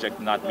and projects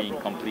not being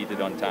completed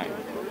on time.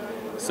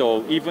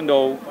 So even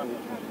though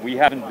we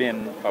haven't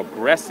been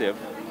aggressive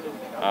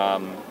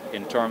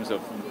in terms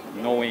of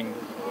knowing,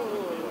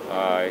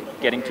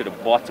 getting to the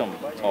bottom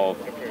of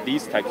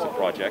these types of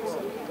projects,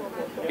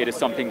 it is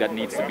something that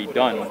needs to be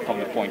done from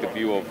the point of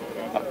view of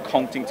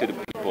accounting to the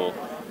people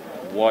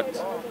what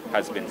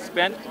has been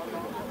spent,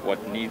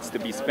 what needs to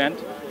be spent,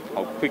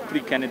 how quickly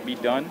can it be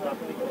done,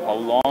 how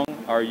long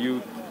are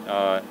you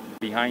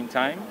behind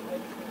time.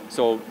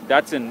 So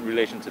that's in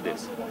relation to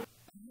this.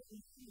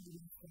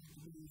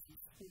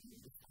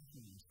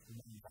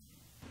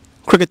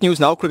 Cricket news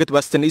now. Cricket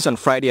West Indies on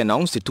Friday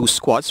announced the 2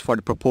 squads for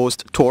the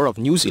proposed tour of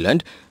New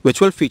Zealand, which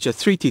will feature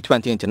 3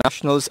 T20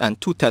 internationals and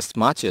 2 test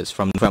matches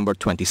from November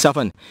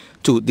 27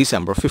 to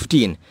December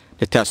 15.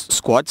 The test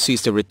squad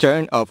sees the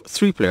return of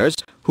 3 players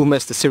who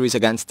missed the series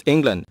against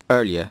England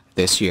earlier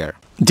this year.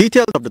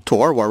 Details of the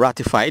tour were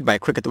ratified by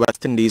Cricket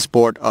West Indies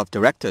Board of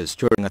Directors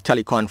during a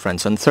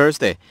teleconference on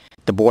Thursday.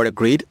 The board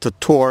agreed to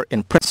tour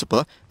in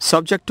principle,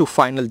 subject to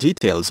final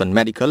details on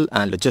medical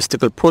and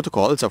logistical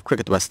protocols of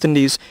Cricket West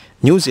Indies,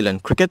 New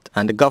Zealand Cricket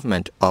and the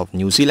Government of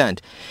New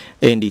Zealand.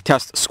 In the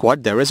test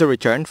squad, there is a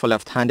return for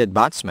left-handed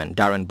batsmen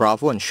Darren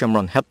Bravo and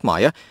Shimron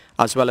Hetmyer,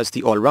 as well as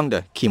the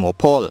all-rounder Kimo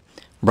Paul.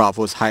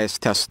 Bravo's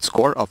highest test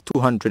score of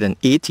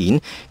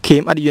 218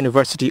 came at the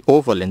University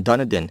Oval in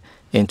Dunedin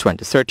in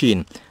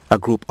 2013. A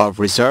group of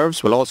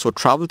reserves will also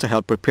travel to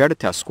help prepare the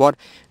test squad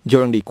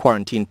during the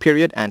quarantine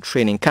period and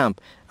training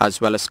camp, as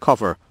well as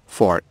cover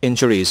for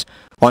injuries.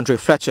 Andre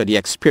Fletcher, the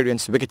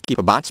experienced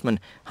wicketkeeper batsman,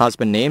 has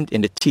been named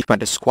in the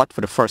T20 squad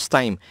for the first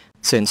time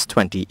since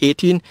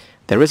 2018.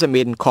 There is a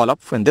maiden call-up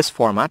in this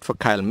format for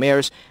Kyle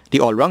Mayers, the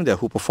all-rounder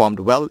who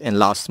performed well in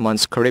last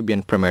month's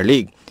Caribbean Premier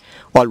League.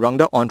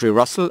 All-rounder Andre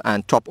Russell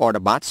and top-order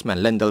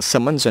batsmen Lyndall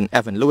Simmons and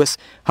Evan Lewis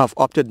have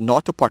opted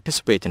not to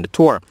participate in the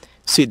tour.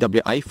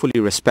 CWI fully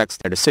respects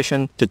their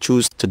decision to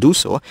choose to do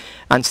so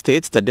and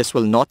states that this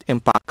will not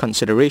impact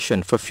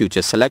consideration for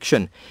future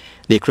selection.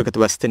 The Cricket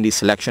West Indies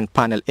selection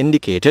panel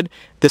indicated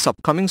this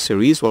upcoming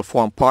series will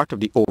form part of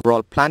the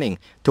overall planning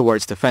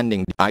towards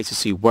defending the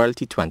ICC World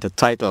T20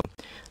 title.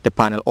 The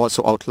panel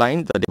also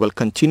outlined that they will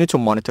continue to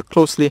monitor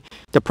closely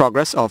the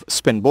progress of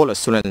spin bowler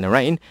Sunil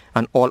Narine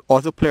and all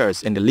other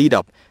players in the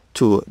lead-up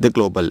to the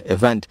global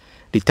event.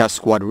 The test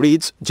squad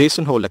reads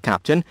Jason Holder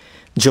captain,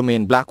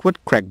 Jermaine Blackwood,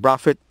 Craig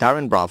Braffett,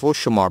 Darren Bravo,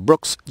 Shamar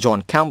Brooks,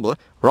 John Campbell,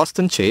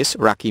 Roston Chase,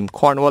 Rakeem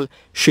Cornwall,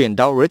 Shane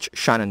Dowrich,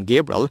 Shannon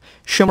Gabriel,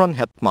 Shimron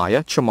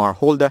Hetmaya, Chamar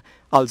Holder,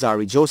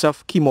 Alzari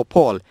Joseph, Kimo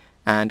Paul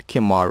and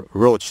Kimar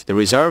Roach. The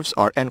reserves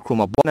are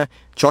Nkrumah Bonner,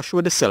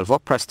 Joshua De Silva,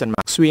 Preston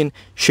Maxwell,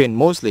 Shane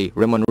Mosley,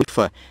 Raymond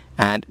Rifa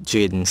and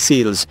Jaden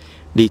Seals.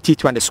 The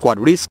T20 squad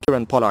reads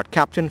Kieran Pollard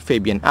captain,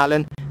 Fabian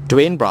Allen,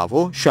 Dwayne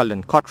Bravo,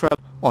 Sheldon Cottrell,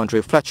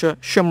 Andre Fletcher,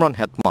 Shimron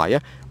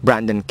Hetmaya,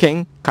 Brandon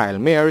King, Kyle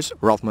Mayers,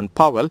 Rothman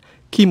Powell,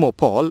 Kimo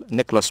Paul,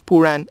 Nicholas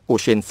Puran,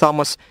 O'Shane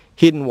Thomas,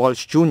 Hayden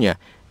Walsh Jr.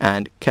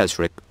 and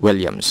Kesrick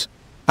Williams.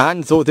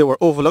 And though they were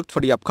overlooked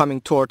for the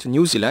upcoming tour to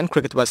New Zealand,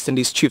 Cricket West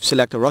Indies chief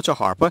selector Roger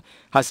Harper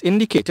has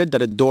indicated that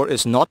the door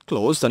is not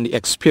closed on the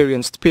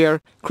experienced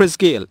pair Chris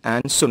Gayle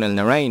and Sunil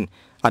Narine.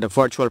 At a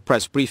virtual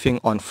press briefing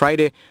on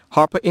Friday,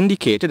 Harper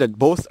indicated that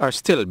both are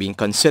still being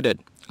considered.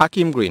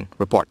 Akeem Green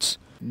reports.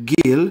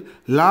 Gayle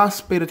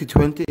last played at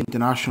T20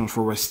 International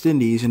for West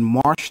Indies in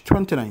March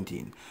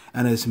 2019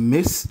 and has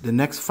missed the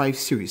next 5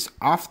 series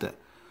after,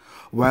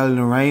 while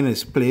Narine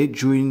has played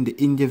during the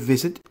India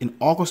visit in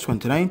August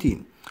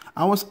 2019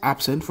 and was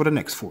absent for the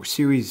next 4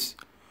 series.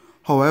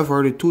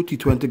 However, the two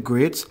T20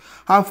 greats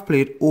have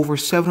played over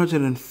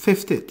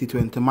 750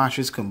 T20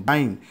 matches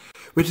combined,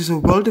 which is a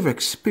wealth of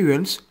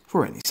experience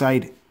for any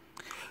side.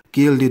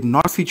 Gayle did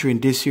not feature in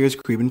this year's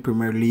Caribbean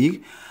Premier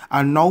League,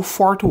 and now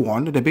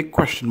 4-1, the big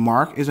question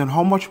mark is on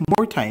how much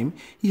more time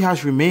he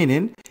has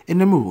remaining in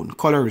the maroon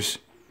colours.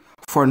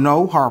 For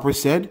now, Harper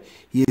said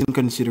he is in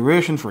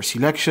consideration for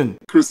selection.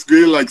 Chris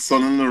Gayle, like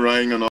Sunil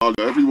Narine and all,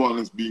 everyone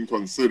is being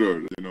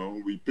considered. You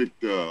know, we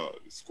picked a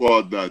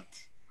squad that,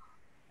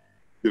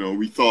 you know,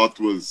 we thought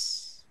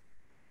was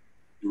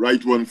the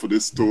right one for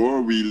this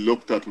tour. We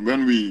looked at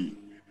the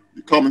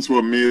comments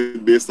were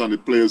made based on the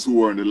players who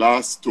were in the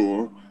last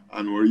tour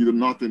and were either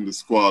not in the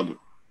squad,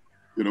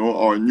 you know,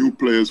 or new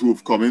players who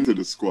have come into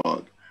the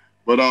squad.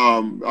 But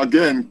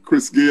again,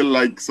 Chris Gayle,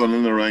 like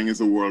Sunil Narine,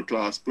 is a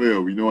world-class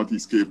player. We know what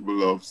he's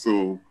capable of.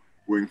 So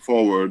going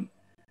forward,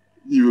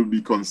 he will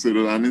be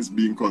considered and is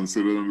being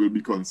considered and will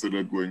be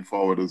considered going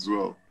forward as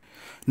well.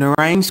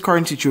 Narine's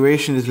current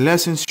situation is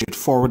less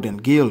straightforward than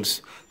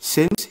Gayle's,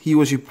 since he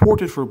was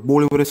reported for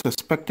bowling with a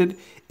suspected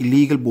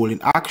illegal bowling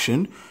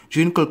action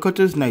during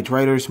Kolkata's Knight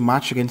Riders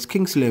match against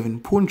Kings 11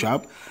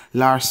 Punjab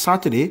last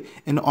Saturday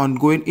in the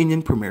ongoing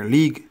Indian Premier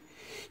League.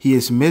 He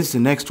has missed the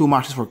next 2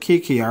 matches for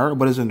KKR,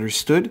 but as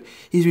understood,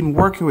 he's been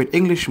working with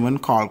Englishman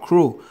Carl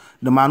Crowe,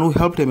 the man who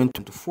helped him in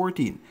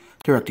 2014,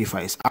 to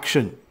rectify his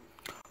action.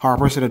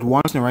 Harper said that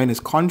once Narine is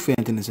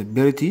confident in his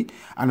ability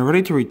and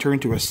ready to return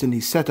to West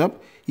Indies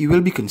setup, he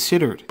will be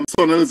considered.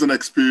 Sunil is an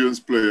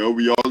experienced player.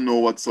 We all know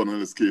what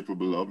Sunil is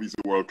capable of. He's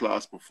a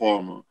world-class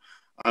performer.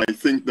 I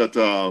think that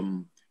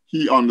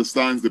he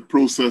understands the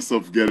process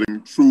of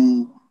getting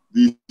through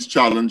these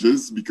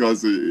challenges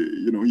because,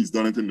 you know, he's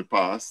done it in the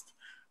past.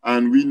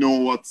 And we know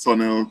what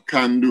Sunil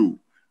can do.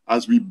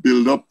 As we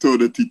build up to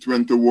the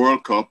T20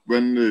 World Cup,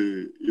 when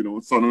you know,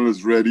 Sunil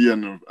is ready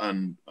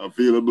and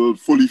available,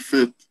 fully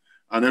fit,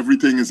 and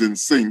everything is in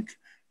sync,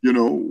 you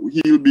know,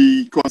 he'll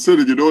be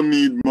considered. You don't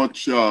need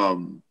much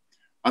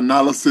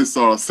analysis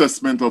or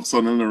assessment of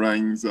Sunil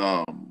Narine's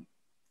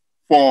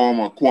form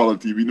or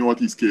quality. We know what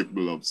he's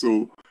capable of.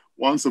 So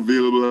once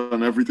available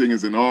and everything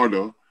is in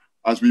order,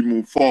 as we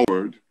move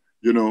forward,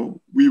 you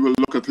know, we will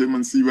look at him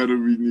and see whether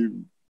we need,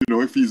 you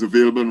know, if he's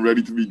available and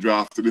ready to be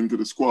drafted into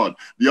the squad.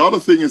 The other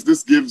thing is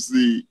this gives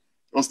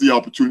us the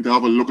opportunity to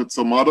have a look at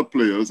some other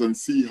players and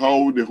see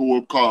how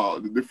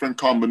the different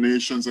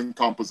combinations and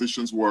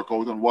compositions work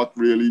out and what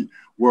really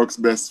works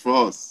best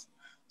for us.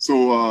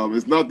 So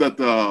it's not that,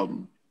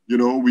 you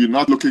know, we're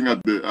not looking at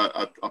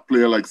a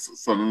player like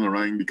Sunil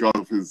Narine because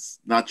of his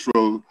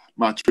natural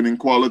match-winning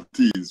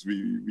qualities.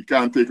 We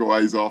can't take our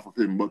eyes off of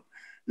him, but,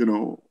 you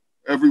know,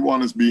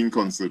 everyone is being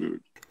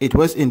considered. It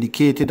was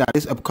indicated that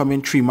this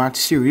upcoming 3-match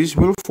series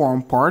will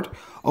form part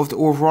of the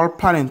overall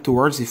planning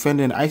towards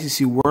defending the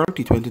ICC World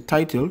T20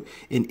 title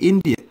in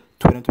India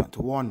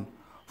 2021.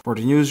 For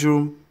the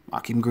newsroom,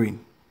 Akeem Green.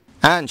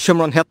 And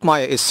Shimron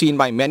Hetmaya is seen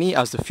by many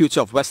as the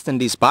future of West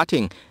Indies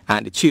batting,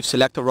 and the chief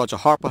selector Roger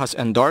Harper has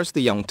endorsed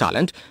the young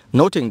talent,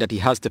 noting that he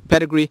has the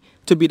pedigree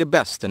to be the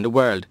best in the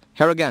world.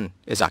 Here again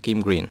is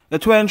Akeem Green. The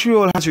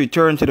 23-year-old has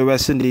returned to the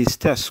West Indies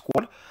Test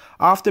squad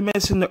after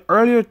missing the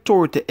earlier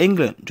tour to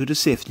England due to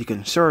safety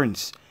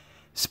concerns.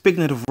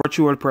 Speaking at a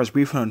virtual press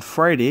briefing on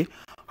Friday,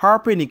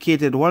 Harper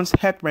indicated once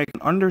Hetmaya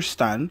can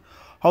understand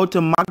how to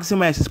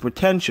maximize his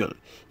potential,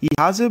 he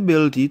has the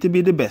ability to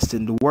be the best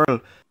in the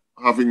world.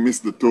 Having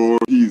missed the tour,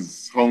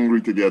 he's hungry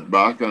to get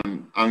back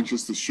and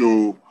anxious to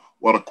show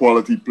what a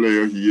quality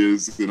player he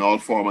is in all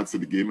formats of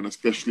the game, and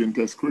especially in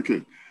Test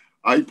cricket.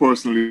 I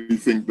personally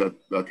think that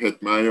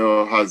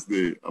Hetmyer has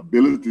the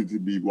ability to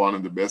be one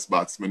of the best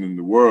batsmen in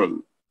the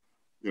world,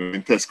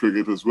 in Test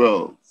cricket as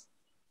well.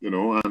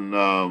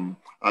 And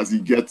as he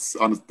gets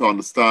to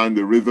understand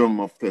the rhythm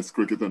of Test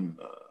cricket and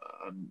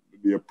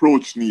the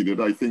approach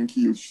needed, I think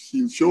he'll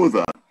show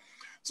that.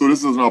 So this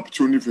is an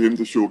opportunity for him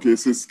to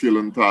showcase his skill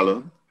and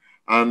talent,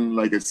 and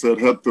like I said,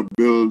 help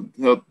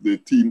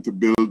the team to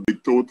build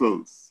big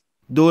totals.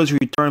 Though his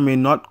return may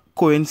not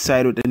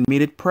coincide with an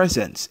immediate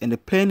presence in the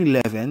playing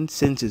 11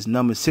 since his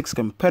number 6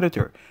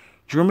 competitor,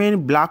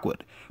 Jermaine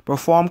Blackwood,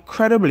 performed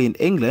credibly in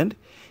England,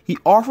 he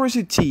offers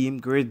the team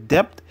great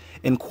depth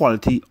and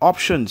quality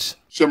options.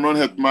 Shimron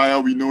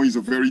Hetmyer, we know he's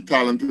a very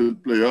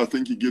talented player. I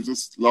think he gives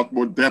us a lot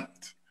more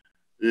depth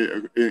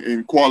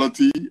in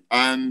quality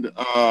and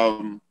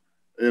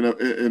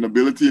in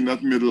ability in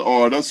that middle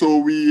order. So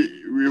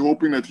we're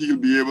hoping that he'll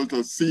be able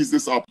to seize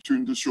this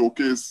opportunity to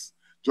showcase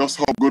just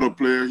how good a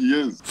player he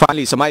is.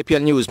 Finally, some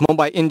IPL news.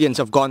 Mumbai Indians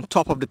have gone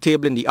top of the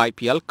table in the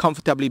IPL,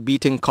 comfortably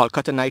beating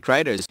Kolkata Knight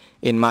Riders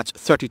in match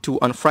 32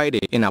 on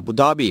Friday in Abu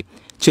Dhabi.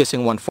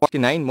 Chasing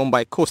 149,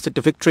 Mumbai coasted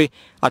to victory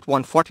at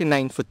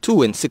 149 for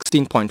 2 in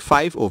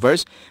 16.5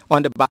 overs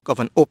on the back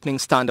of an opening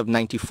stand of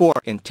 94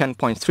 in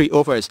 10.3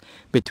 overs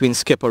between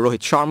skipper Rohit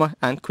Sharma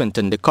and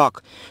Quinton de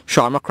Kock.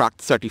 Sharma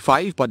cracked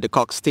 35, but de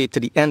Kock stayed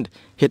to the end,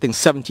 hitting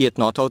 78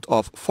 not out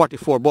of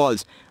 44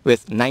 balls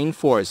with 9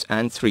 fours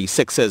and 3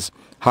 sixes.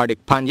 Hardik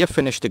Pandya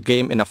finished the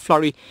game in a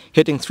flurry,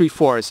 hitting 3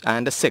 fours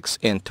and a 6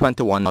 in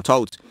 21 not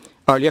out.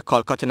 Earlier,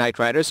 Kolkata Knight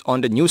Riders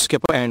under new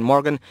skipper Aaron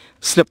Morgan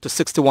slipped to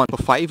 61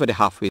 for 5 at the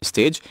halfway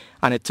stage,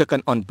 and it took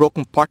an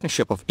unbroken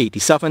partnership of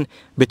 87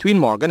 between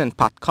Morgan and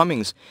Pat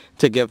Cummins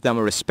to give them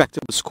a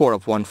respectable score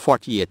of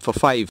 148 for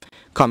 5.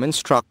 Cummins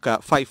struck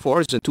 5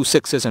 fours and 2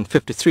 sixes and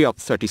 53 of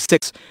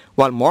 36,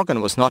 while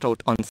Morgan was not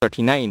out on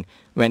 39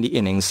 when the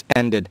innings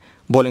ended.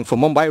 Bowling for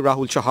Mumbai,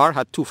 Rahul Chahar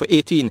had 2 for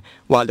 18,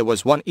 while there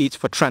was 1 each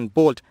for Trent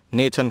Bolt,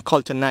 Nathan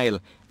Coulter-Nile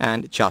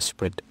and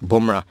Jasprit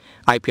Bumrah.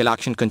 IPL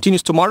action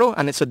continues tomorrow,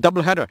 and it's a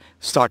doubleheader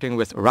starting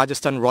with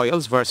Rajasthan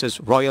Royals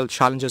versus Royal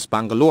Challengers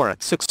Bangalore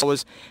at 6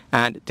 hours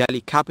and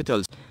Delhi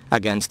Capitals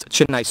against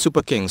Chennai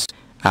Super Kings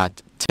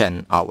at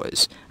 10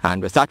 hours.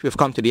 And with that, we've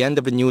come to the end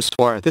of the news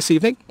for this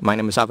evening. My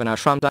name is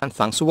Avinash Ramdan.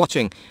 Thanks for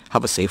watching.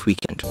 Have a safe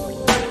weekend.